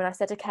back home and I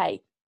said,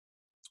 okay,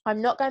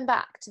 I'm not going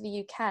back to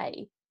the UK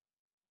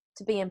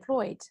to be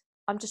employed.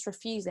 I'm just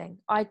refusing.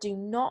 I do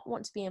not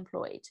want to be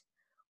employed.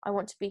 I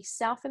want to be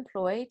self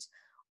employed.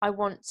 I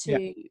want Yeah.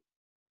 to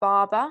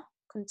barber,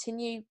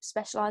 continue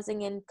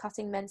specializing in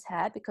cutting men's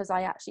hair because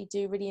I actually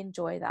do really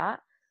enjoy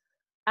that.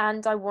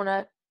 And I want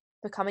to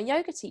become a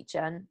yoga teacher.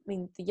 And I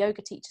mean, the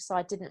yoga teacher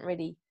side didn't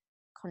really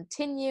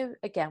continue.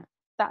 Again,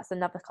 that's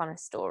another kind of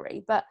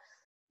story. But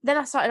then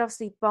I started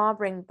obviously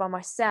barbering by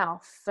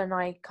myself, and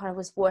I kind of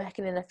was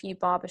working in a few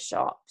barber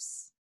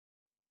shops.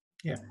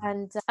 Yeah.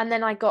 And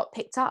then I got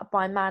picked up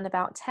by Man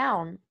About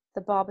Town, the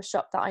barber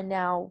shop that I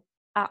now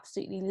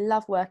absolutely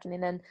love working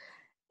in. And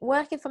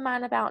working for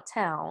Man About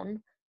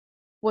Town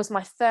was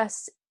my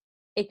first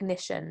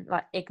ignition,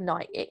 like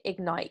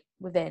ignite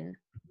within.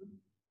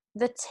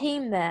 The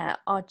team there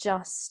are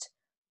just,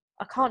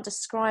 I can't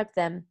describe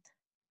them.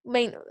 I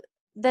mean,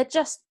 they're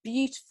just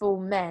beautiful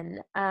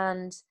men,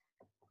 and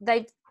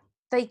they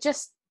they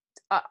just,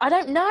 I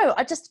don't know,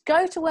 I just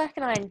go to work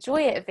and I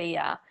enjoy it,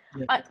 Via.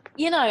 Yeah.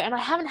 And I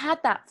haven't had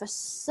that for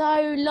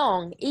so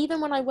long.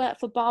 Even when I worked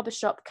for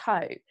Barbershop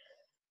Co,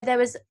 there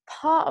was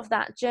part of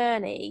that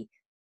journey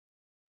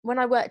when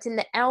I worked in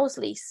the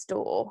Elsley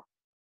store.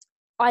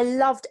 I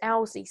loved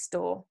Elsley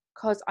store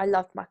because I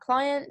loved my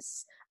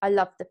clients, I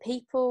loved the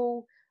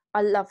people,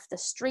 I loved the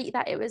street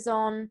that it was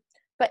on.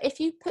 But if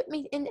you put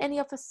me in any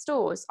other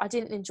stores, I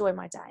didn't enjoy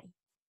my day.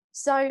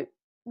 So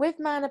with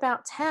Man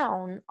About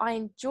Town, I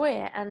enjoy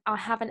it, and I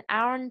have an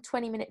hour and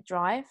 20-minute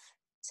drive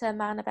to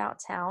Man About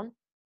Town.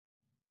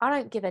 I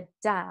don't give a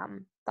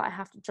damn that I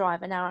have to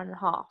drive an hour and a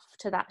half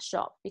to that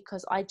shop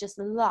because I just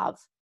love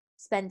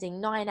spending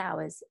 9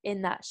 hours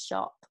in that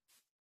shop.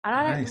 And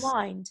I don't Nice.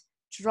 mind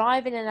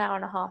driving an hour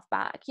and a half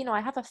back. You know,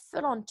 I have a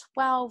full-on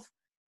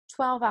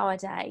 12-hour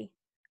day,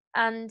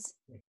 and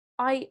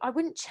I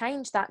wouldn't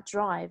change that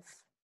drive.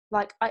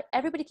 Like,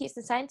 everybody keeps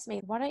saying to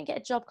me, why don't you get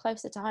a job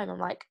closer to home? I'm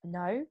like,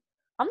 no,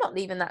 I'm not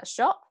leaving that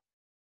shop.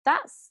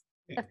 That's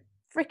a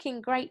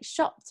freaking great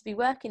shop to be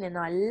working in.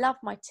 I love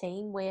my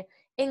team. We're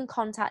in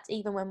contact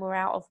even when we're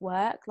out of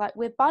work. Like,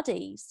 we're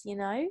buddies, you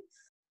know?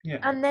 Yeah.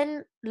 And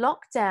then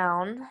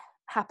lockdown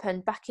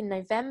happened back in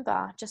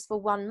November, just for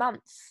 1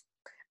 month.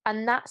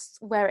 And that's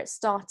where it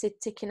started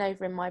ticking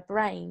over in my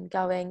brain,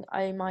 going,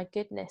 oh my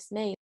goodness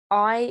me,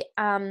 I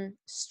am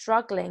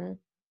struggling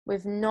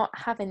with not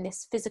having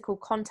this physical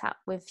contact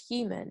with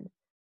human.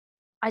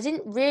 I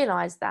didn't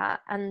realize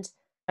that. And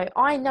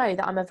I know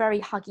that I'm a very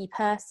huggy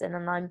person,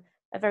 and I'm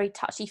a very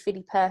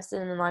touchy-feely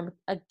person, and I'm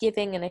a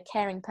giving and a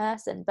caring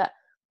person. But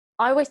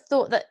I always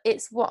thought that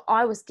it's what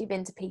I was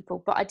giving to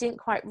people, but I didn't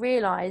quite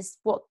realize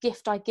what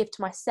gift I give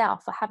to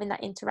myself for having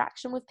that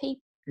interaction with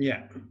people.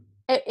 Yeah.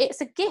 It's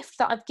a gift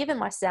that I've given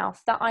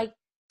myself that I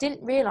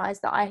didn't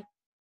realize that I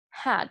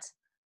had.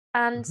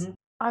 And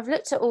I've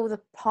looked at all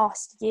the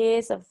past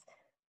years of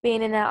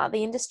being in and out of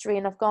the industry,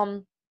 and I've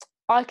gone,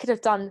 I could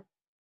have done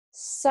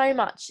so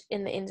much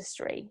in the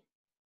industry,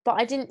 but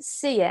I didn't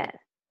see it,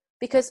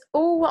 because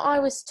all what I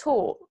was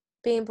taught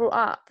being brought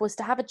up was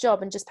to have a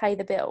job and just pay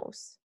the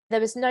bills.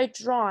 There was no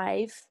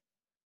drive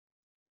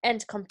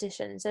enter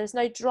competitions. There was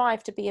no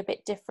drive to be a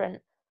bit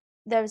different.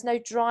 There was no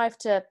drive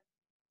to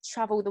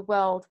travel the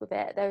world with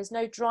it. There was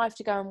no drive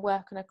to go and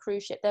work on a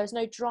cruise ship. There was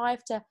no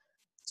drive to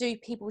do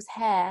people's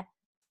hair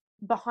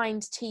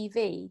behind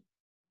TV,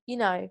 you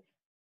know.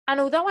 And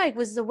although I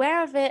was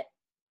aware of it,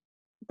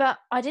 but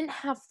I didn't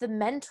have the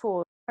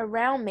mentor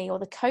around me or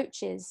the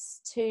coaches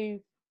to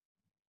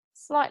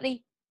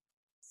slightly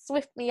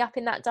swift me up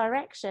in that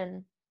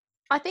direction.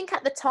 I think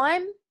at the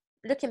time,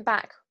 looking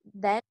back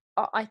then,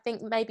 I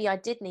think maybe I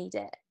did need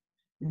it.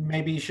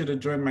 Maybe you should have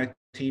joined my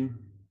team.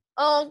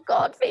 Oh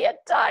God, Via,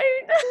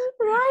 don't.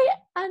 Right?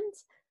 And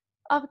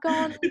I've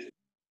gone,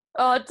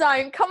 oh,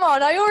 don't. Come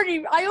on. I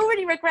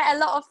already regret a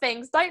lot of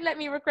things. Don't let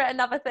me regret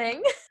another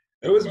thing.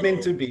 It was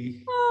meant to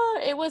be.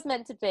 Oh, it was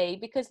meant to be,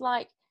 because,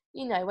 like,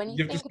 you know, when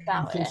you think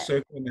about full it,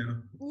 circle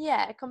now.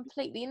 yeah,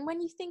 completely. And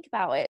when you think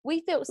about it,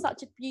 we built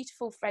such a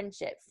beautiful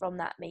friendship from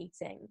that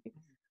meeting.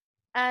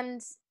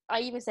 And I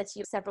even said to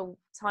you several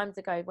times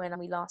ago when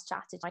we last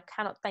chatted, I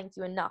cannot thank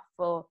you enough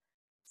for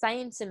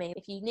saying to me,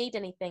 if you need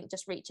anything,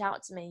 just reach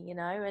out to me, you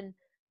know. And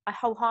I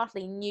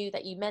wholeheartedly knew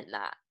that you meant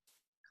that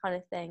kind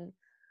of thing.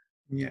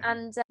 Yeah.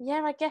 And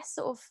yeah, I guess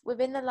sort of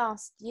within the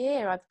last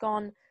year, I've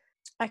gone,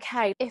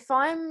 okay, if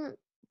I'm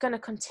going to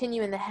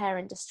continue in the hair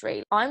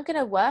industry, I'm going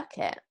to work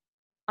it.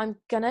 I'm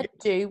going to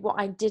do what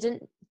I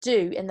didn't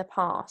do in the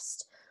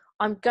past.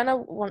 I'm going to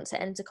want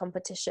to enter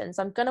competitions.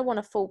 I'm going to want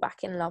to fall back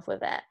in love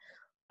with it.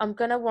 I'm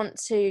going to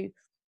want to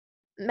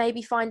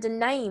maybe find a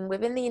name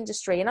within the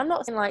industry. And I'm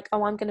not saying like,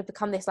 oh, I'm going to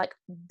become this like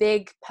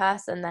big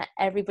person that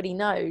everybody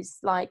knows.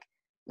 Like,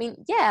 I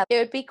mean, yeah, it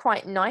would be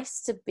quite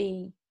nice to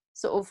be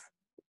sort of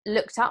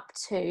looked up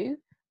to,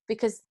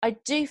 because I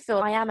do feel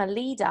I am a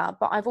leader,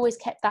 but I've always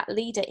kept that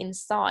leader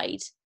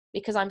inside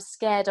because I'm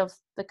scared of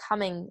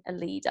becoming a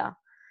leader.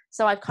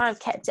 So I've kind of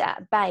kept it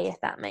at bay,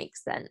 if that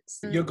makes sense.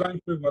 You're going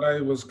through what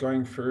I was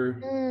going through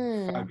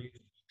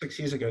 6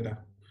 years ago now.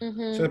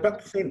 So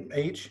about the same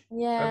age.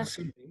 Yeah. About the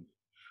same age.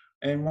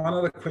 And one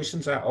of the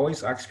questions I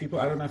always ask people,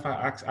 I don't know if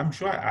I'm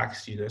sure I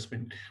asked you this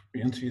when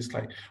we interviewed,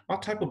 like,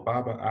 what type of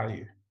barber are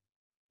you?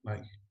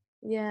 Like,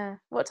 yeah,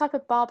 what type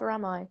of barber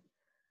am I?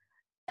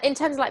 In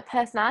terms of like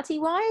personality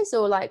wise,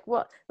 or like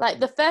what, like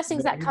the first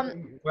things that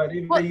come, whatever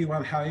you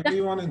want, however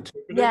you want to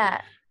interpret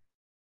it.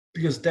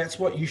 Because that's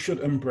what you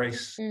should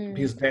embrace,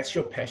 because that's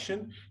your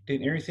passion.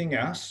 Then everything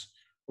else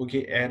will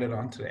get added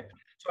onto that.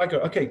 So I go,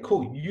 okay,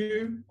 cool.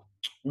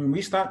 When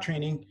we start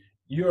training,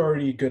 you're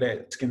already good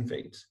at skin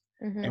fades,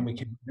 and we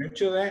can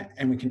nurture that,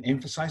 and we can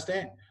emphasize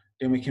that.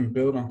 Then we can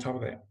build on top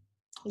of that.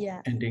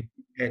 Yeah. And then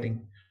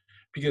adding,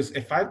 because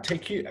if I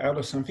take you out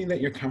of something that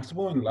you're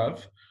comfortable and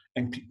love,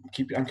 and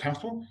keep you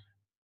uncomfortable,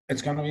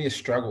 it's going to be a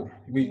struggle.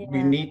 We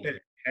need that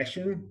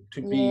passion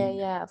to be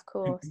of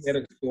course, to be at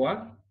its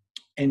core,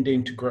 and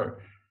then to grow.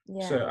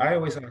 So I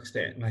always ask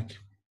that, like,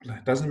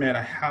 it doesn't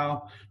matter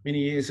how many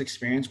years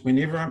experience,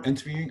 whenever I'm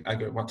interviewing, I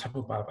go, what type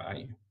of barber are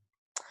you?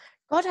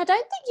 God, I don't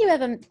think you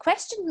ever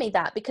questioned me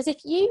that, because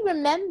if you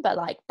remember,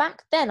 like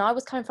back then I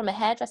was coming from a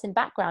hairdressing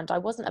background. I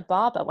wasn't a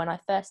barber when I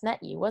first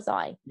met you, was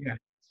I? Yeah,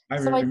 I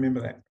remember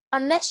that.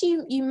 Unless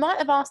you might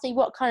have asked me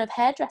what kind of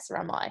hairdresser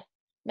am I?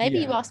 Maybe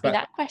you asked me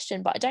that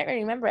question, but I don't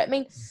really remember it. I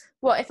mean,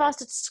 well, if I was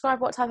to describe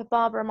what type of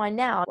barber am I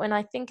now, when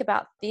I think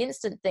about the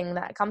instant thing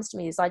that comes to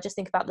me is I just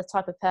think about the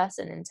type of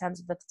person in terms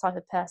of the type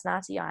of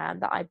personality I am,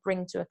 that I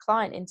bring to a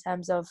client, in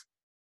terms of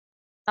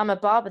I'm a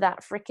barber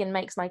that freaking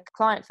makes my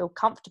client feel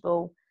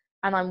comfortable,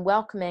 and I'm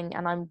welcoming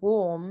and I'm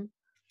warm.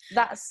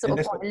 That's sort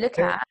of what I look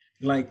at.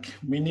 Like,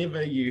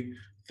 whenever you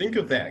think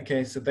of that,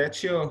 okay, so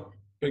that's your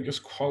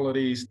biggest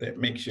qualities that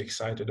makes you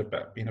excited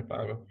about being a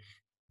barber.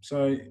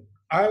 So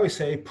I always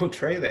say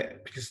portray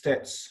that, because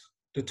that's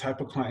the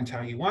type of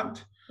clientele you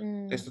want.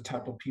 Mm. That's the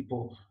type of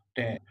people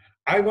that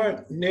I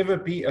won't never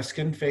be a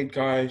skin fade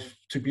guy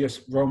to be a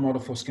role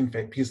model for skin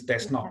fade, because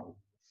that's not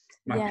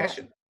my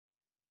passion.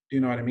 Do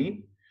you know what I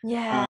mean?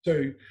 Yeah.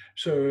 So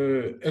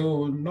it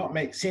will not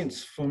make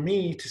sense for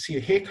me to see a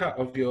haircut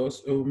of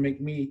yours. It will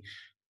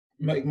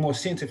make more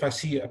sense if I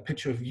see a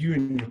picture of you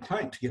and your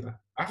client together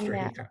after a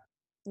haircut.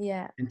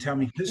 Yeah. And tell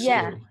me his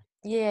story.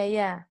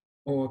 Yeah.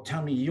 Or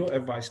tell me your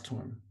advice to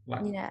him.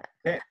 Like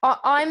that.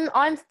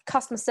 I'm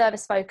customer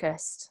service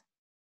focused.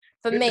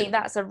 For me, Perfect.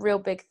 that's a real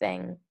big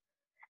thing.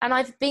 And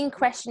I've been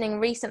questioning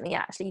recently,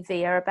 actually,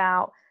 Via,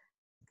 about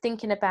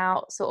thinking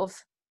about sort of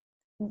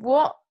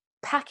what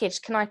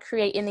package can I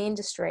create in the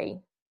industry.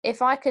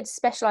 If I could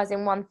specialize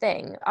in one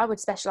thing, I would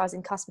specialize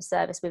in customer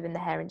service within the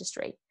hair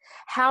industry.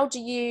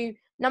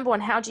 Number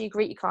one, how do you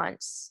greet your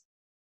clients?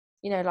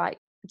 You know, like,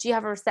 do you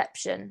have a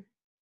reception?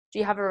 Do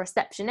you have a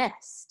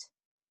receptionist?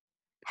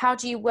 How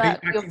do you work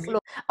your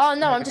floor? Oh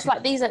no, I'm just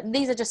like, these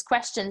are just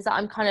questions that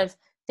I'm kind of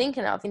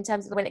thinking of in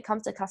terms of when it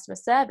comes to customer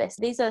service.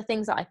 These are the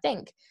things that I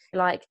think,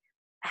 like,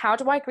 how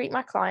do I greet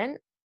my client?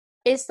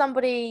 Is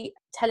somebody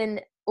telling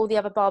all the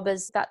other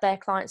barbers that their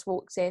clients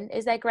walked in?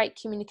 Is there great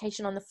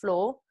communication on the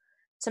floor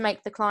to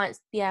make the clients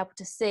be able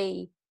to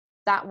see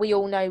that we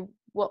all know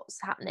what's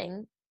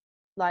happening?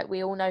 Like,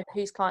 we all know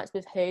whose client's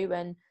with who,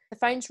 and the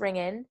phone's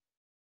ringing.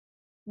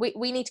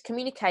 We need to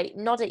communicate,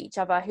 nod at each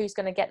other, who's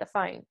going to get the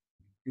phone.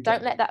 Okay.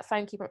 Don't let that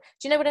phone keep on.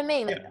 Do you know what I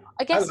mean? Yeah,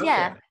 I guess,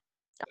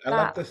 I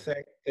love the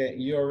fact that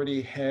you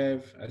already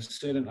have a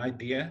certain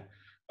idea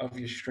of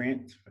your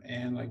strength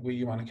and like where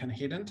you want to kind of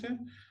head into.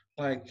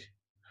 Like,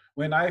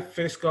 when I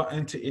first got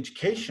into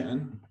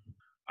education,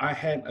 I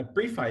had a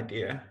brief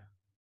idea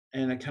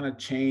and it kind of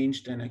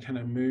changed and it kind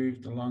of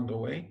moved along the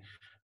way.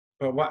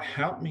 But what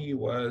helped me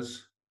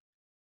was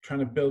trying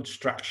to build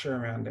structure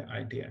around that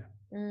idea.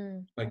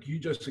 Like, you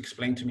just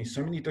explained to me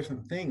so many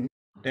different things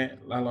that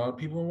a lot of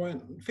people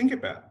won't think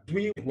about.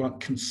 We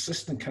want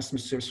consistent customer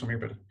service from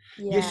everybody.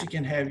 Yeah. Yes, you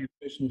can have your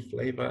personal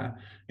flavor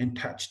and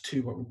touch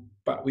too,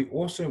 but we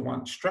also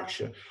want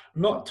structure,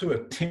 not to a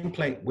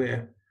template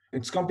where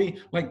it's going to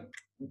be like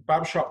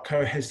Barbershop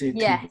Co. has their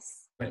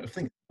template of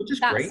things, which is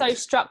great. That's so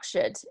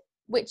structured,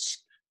 which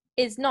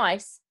is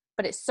nice,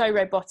 but it's so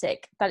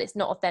robotic that it's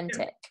not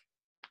authentic.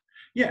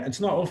 Yeah, it's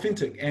not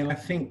authentic. And I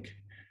think,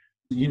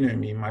 you know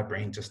me, my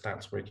brain just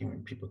starts working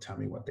when people tell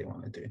me what they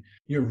want to do.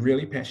 You're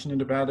really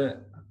passionate about it.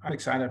 I'm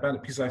excited about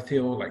it because I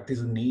feel like there's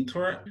a need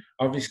for it.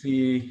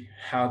 Obviously,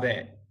 how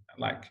that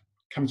like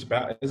comes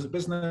about as a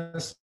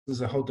business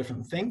is a whole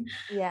different thing.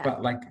 Yeah.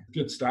 But like, a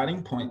good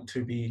starting point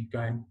to be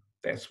going,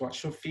 that's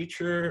what's your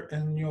feature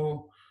in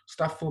your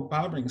stuff for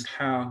barbering,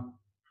 how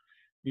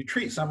you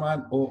treat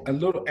someone, or a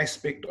little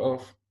aspect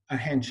of a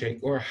handshake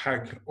or a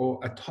hug or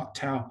a hot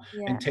towel,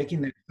 and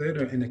taking that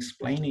photo and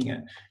explaining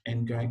it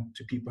and going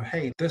to people,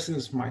 hey, this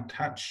is my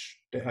touch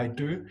that I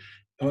do,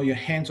 or your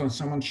hands on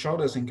someone's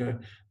shoulders and go,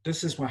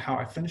 this is how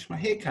I finish my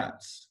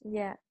haircuts.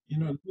 Yeah. You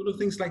know, little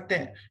things like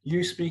that.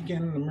 You speak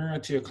in the mirror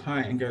to your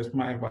client and goes,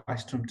 my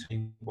advice to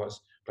him was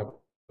blah,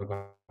 blah,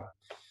 blah, blah.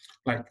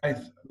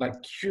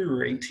 Like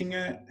curating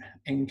it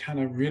and kind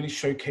of really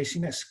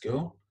showcasing that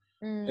skill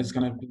is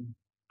going to be,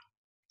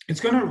 it's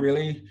going to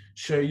really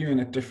show you in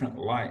a different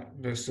light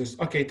versus,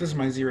 okay, this is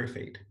my zero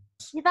fade.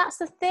 Yeah, that's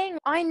the thing.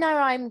 I know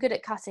I'm good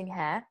at cutting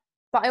hair,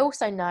 but I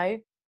also know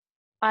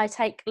I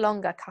take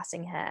longer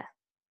cutting hair.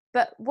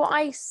 But what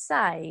I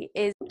say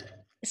is,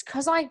 it's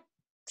because I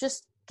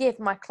just give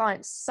my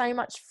clients so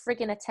much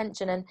frigging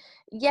attention. And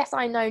yes,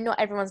 I know not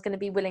everyone's going to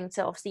be willing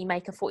to obviously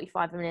make a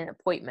 45-minute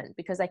appointment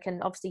because they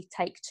can obviously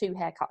take 2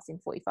 haircuts in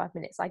 45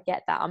 minutes. I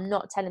get that. I'm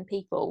not telling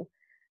people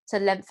to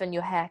lengthen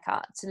your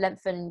haircut, to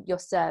lengthen your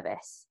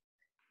service.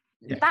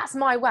 Yeah. That's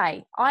my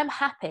way. I'm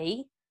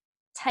happy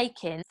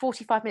taking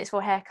 45 minutes for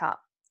a haircut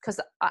because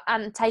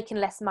I'm taking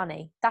less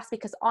money. That's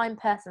because I'm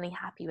personally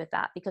happy with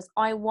that, because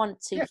I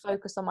want to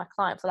focus on my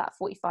client for that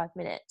 45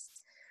 minutes.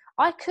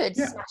 I could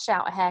smash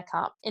out a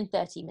haircut in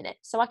 30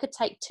 minutes. So I could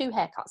take 2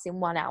 haircuts in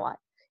 1 hour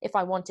if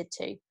I wanted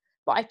to,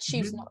 but I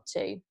choose not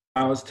to.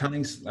 I was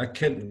telling a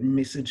kid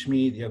messaged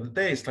me the other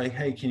day. It's like,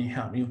 hey, can you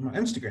help me with my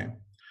Instagram?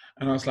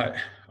 And I was like,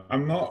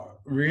 I'm not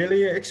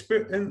really an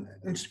expert in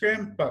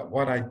Instagram, but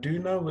what I do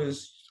know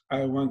is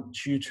I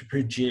want you to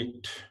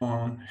project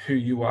on who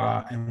you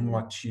are and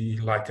what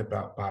you like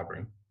about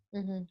barbering.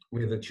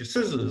 Whether it's your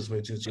scissors,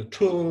 whether it's your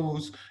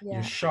tools,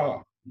 your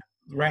shop.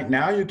 Right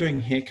now you're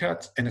doing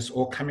haircuts and it's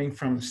all coming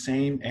from the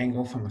same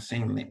angle, from the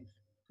same length.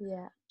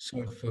 Yeah.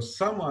 So for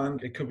someone,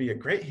 it could be a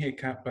great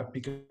haircut, but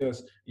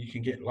because you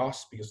can get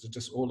lost because it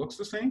just all looks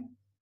the same,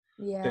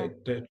 the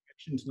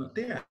attraction's not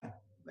there.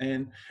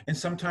 And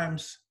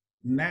sometimes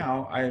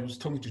now, I was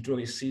talking to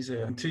Julia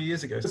Caesar 2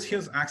 years ago. He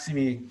was asking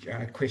me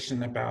a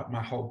question about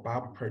my whole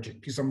barber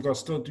project, because I'm going to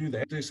still do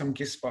that. Do some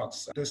guest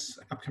spots this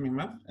upcoming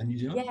month in New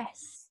Zealand.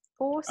 Yes,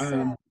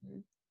 awesome.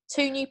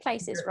 2 new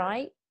places,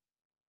 right?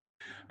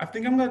 I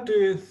think I'm going to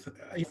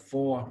do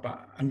 4,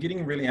 but I'm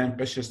getting really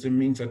ambitious. It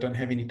means I don't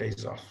have any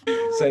days off.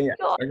 So yeah,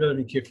 I got to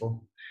be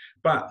careful.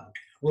 But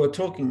we were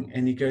talking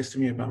and he goes to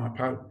me about my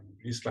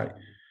He's like,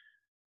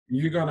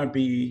 you're going to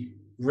be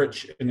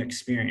rich in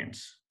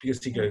experience.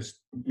 Because he goes,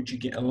 would you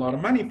get a lot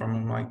of money from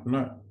him? I'm like,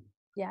 no.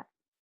 Yeah.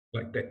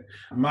 Like that.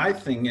 My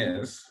thing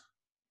is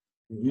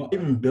not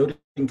even building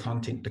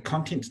content. The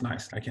content's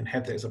nice. I can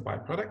have that as a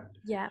byproduct.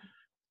 Yeah.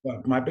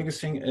 But my biggest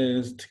thing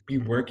is to be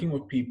working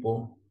with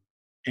people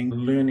and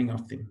learning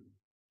off them.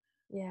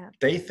 Yeah.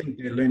 They think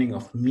they're learning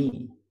off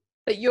me.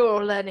 But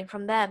you're learning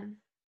from them.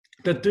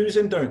 The do's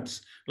and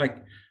don'ts,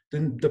 like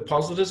the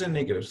positives and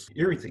negatives,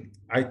 everything.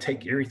 I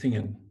take everything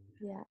in.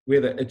 Yeah.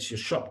 Whether it's your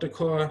shop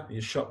decor,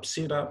 your shop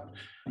setup,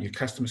 your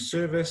customer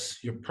service,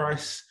 your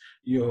price,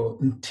 your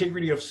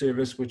integrity of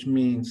service, which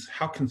means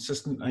how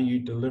consistent are you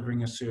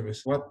delivering a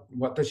service?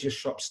 What does your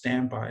shop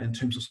stand by in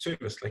terms of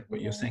service? Like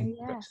what you're saying.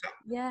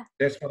 Yeah.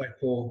 That's what I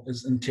call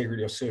is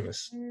integrity of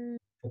service.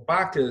 For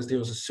Barker's, there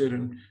was a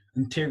certain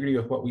integrity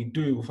of what we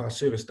do with our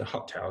service, the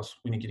hot towels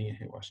when you're getting a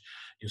hair wash,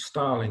 your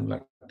styling,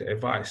 like the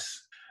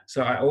advice.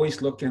 So I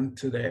always look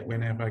into that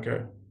whenever I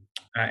go.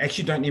 I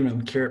actually don't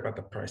even care about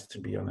the price, to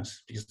be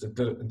honest, because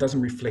it doesn't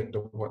reflect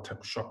on what type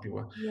of shop you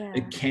are. Yeah.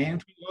 It can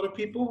to a lot of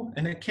people,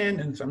 and it can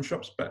in some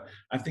shops, but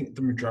I think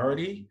the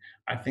majority,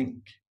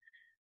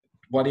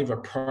 whatever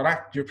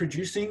product you're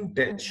producing,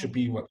 that should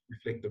be what's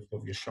reflective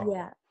of your shop.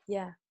 Yeah.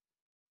 Yeah.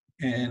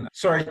 And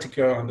sorry to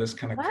go on this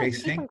kind of crazy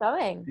Keep thing. on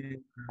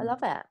going. I love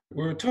it.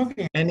 We were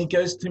talking, and he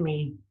goes to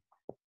me,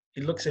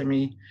 he looks at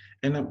me,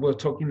 and we're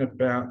talking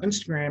about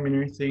Instagram and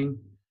everything,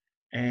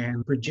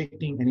 and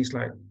projecting, and he's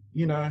like,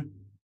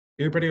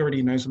 everybody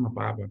already knows I'm a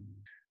barber.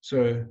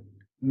 So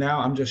now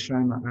I'm just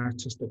showing my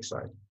artistic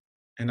side.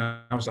 And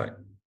I was like,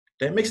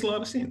 that makes a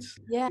lot of sense.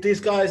 Yeah. These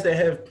guys that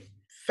have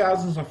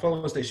thousands of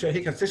followers, they show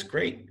haircuts, that's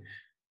great.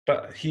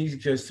 But he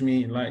goes to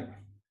me like,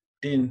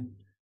 then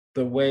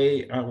the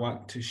way I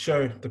want to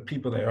show the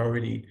people that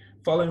already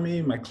follow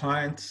me, my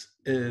clients,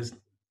 is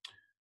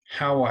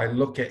how I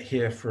look at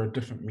hair for a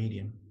different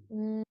medium.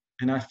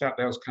 And I felt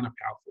that was kind of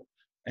powerful.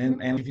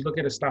 And if you look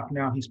at his stuff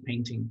now, he's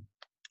painting,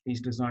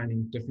 he's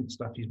designing different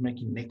stuff, he's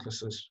making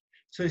necklaces.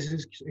 So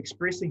he's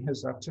expressing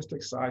his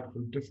artistic side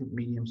from different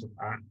mediums of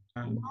art.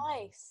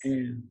 Nice.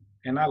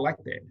 And I like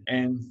that.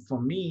 And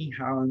for me,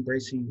 how I'm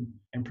embracing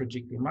and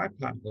projecting my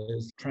part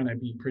is trying to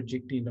be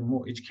projecting the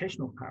more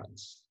educational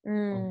parts.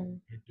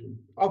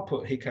 I'll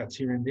put haircuts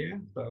here and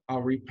there, but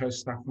I'll repost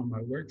stuff on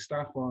my work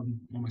stuff on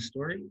my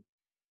story.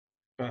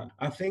 But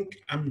I think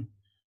I'm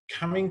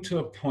coming to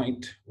a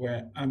point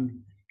where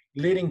I'm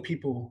letting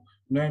people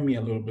know me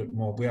a little bit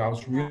more, where I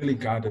was really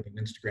guarded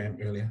on Instagram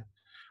earlier.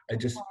 I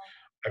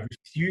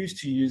refuse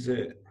to use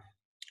it.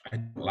 I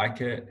don't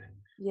like it.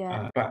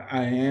 Yeah. But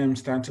I am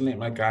starting to let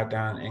my guard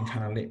down and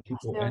kind of let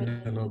people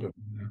in a little bit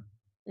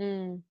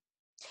more.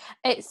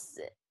 It's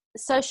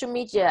social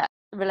media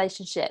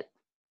relationship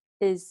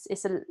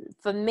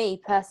for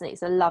me personally,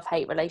 it's a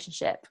love-hate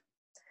relationship.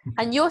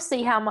 And you'll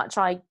see how much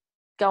I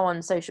go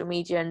on social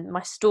media and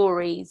my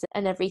stories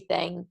and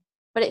everything,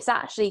 but it's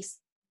actually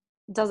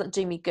doesn't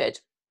do me good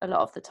a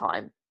lot of the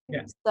time.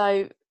 Yeah.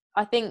 So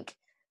I think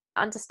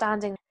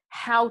understanding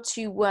how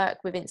to work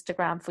with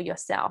Instagram for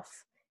yourself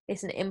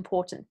is an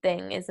important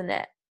thing, isn't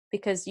it?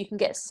 Because you can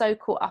get so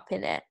caught up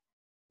in it.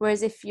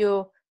 Whereas if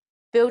you're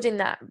building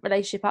that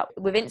relationship up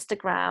with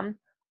Instagram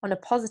on a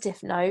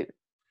positive note.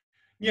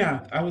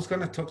 Yeah, I was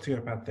going to talk to you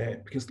about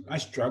that because I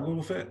struggled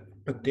with it,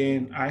 but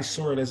then I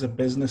saw it as a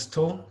business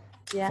tool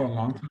for a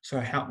long time. So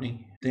it helped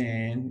me.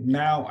 Then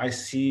now I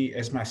see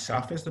as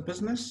myself as the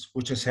business,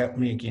 which has helped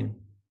me again.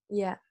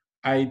 Yeah.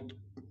 I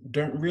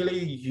don't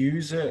really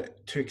use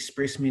it to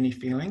express many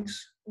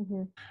feelings.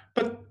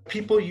 But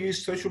people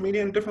use social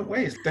media in different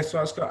ways. That's what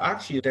I was going to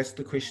ask you. That's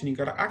the question you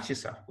got to ask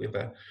yourself.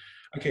 Whether,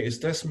 okay, is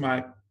this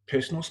my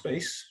personal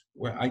space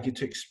where I get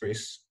to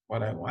express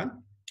what I want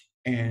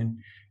and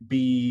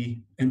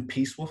be in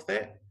peace with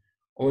that?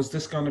 Or is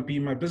this going to be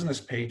my business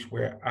page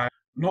where I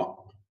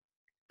not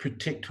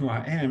protect who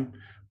I am,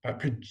 but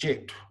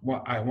project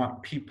what I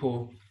want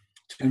people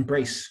to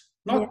embrace?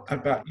 Not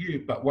about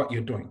you, but what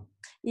you're doing.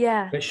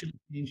 Yeah. That shouldn't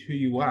change who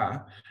you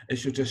are. It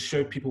should just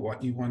show people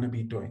what you want to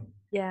be doing.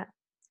 Yeah.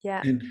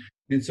 Yeah.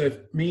 And so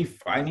me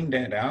finding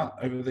that out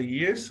over the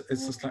years,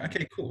 it's just like,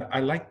 okay, cool.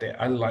 I like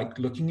that. I like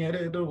looking at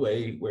it in a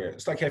way where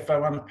it's like, if I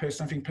want to post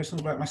something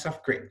personal about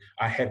myself, great.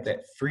 I have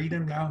that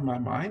freedom now in my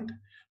mind,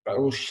 but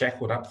it was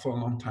shackled up for a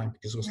long time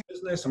because it was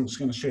business. I'm just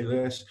going to show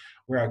this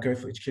where I go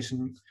for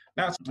education.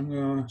 Now I'm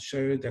going to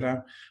show that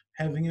I'm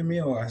having a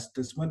meal.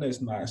 This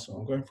window's nice,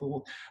 or I'm going for a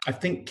walk. I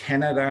think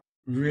Canada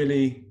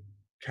really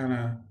kind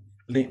of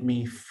let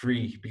me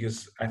free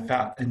because I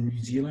felt in New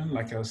Zealand,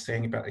 like I was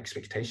saying about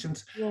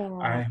expectations,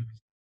 I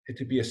had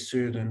to be a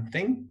certain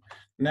thing.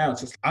 Now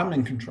it's just I'm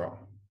in control.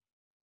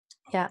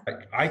 Yeah.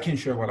 Like I can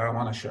show what I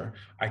want to show.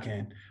 I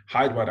can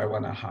hide what I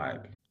want to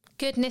hide.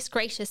 Goodness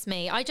gracious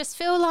me. I just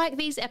feel like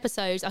these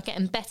episodes are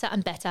getting better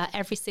and better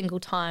every single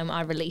time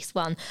I release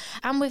one.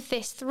 And with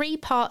this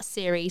 3-part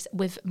series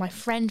with my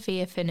friend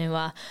Via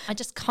Fonua, I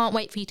just can't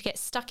wait for you to get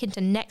stuck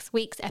into next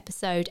week's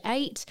episode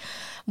 8,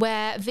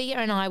 where Via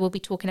and I will be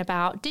talking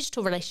about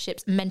digital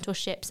relationships,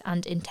 mentorships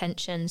and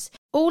intentions.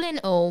 All in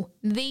all,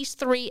 these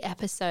 3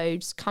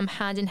 episodes come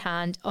hand in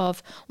hand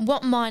of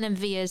what mine and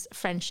Via's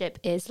friendship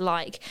is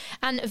like.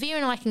 And Via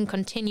and I can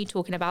continue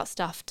talking about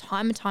stuff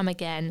time and time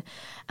again.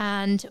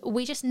 And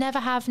we just never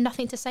have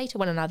nothing to say to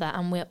one another.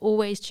 And we're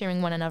always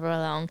cheering one another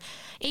along,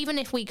 even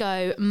if we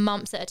go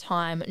months at a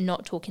time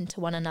not talking to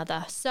one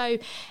another. So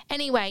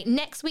anyway,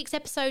 next week's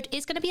episode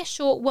is going to be a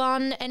short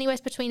one, anywhere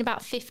between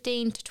about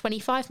 15 to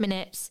 25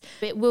 minutes.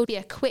 It will be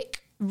a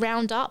quick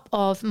roundup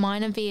of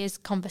mine and Via's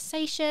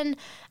conversation.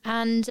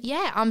 And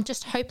yeah, I'm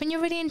just hoping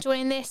you're really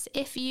enjoying this.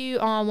 If you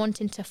are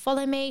wanting to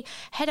follow me,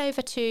 head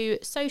over to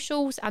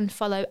socials and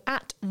follow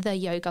at The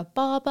Yoga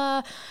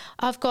Barber.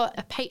 I've got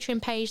a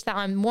Patreon page that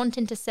I'm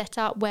wanting to set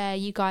up where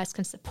you guys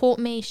can support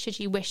me should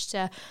you wish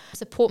to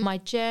support my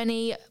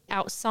journey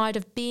outside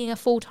of being a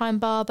full-time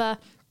barber.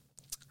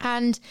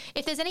 And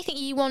if there's anything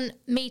you want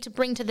me to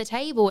bring to the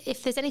table,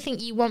 if there's anything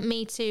you want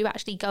me to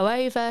actually go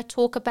over,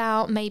 talk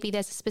about, maybe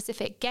there's a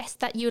specific guest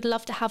that you would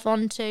love to have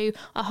onto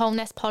a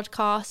Wholeness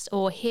podcast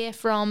or hear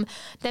from,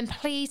 then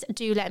please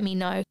do let me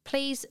know.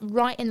 Please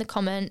write in the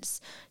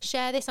comments,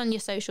 share this on your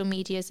social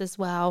medias as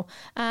well.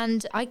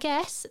 And I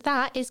guess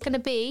that is going to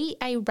be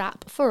a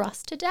wrap for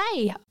us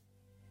today.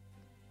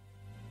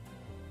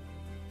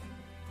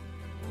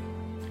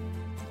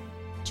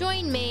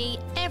 Join me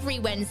every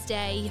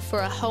Wednesday for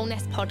a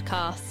Wholeness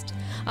podcast.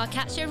 I'll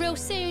catch you real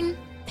soon.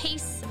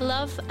 Peace,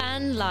 love,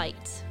 and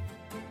light.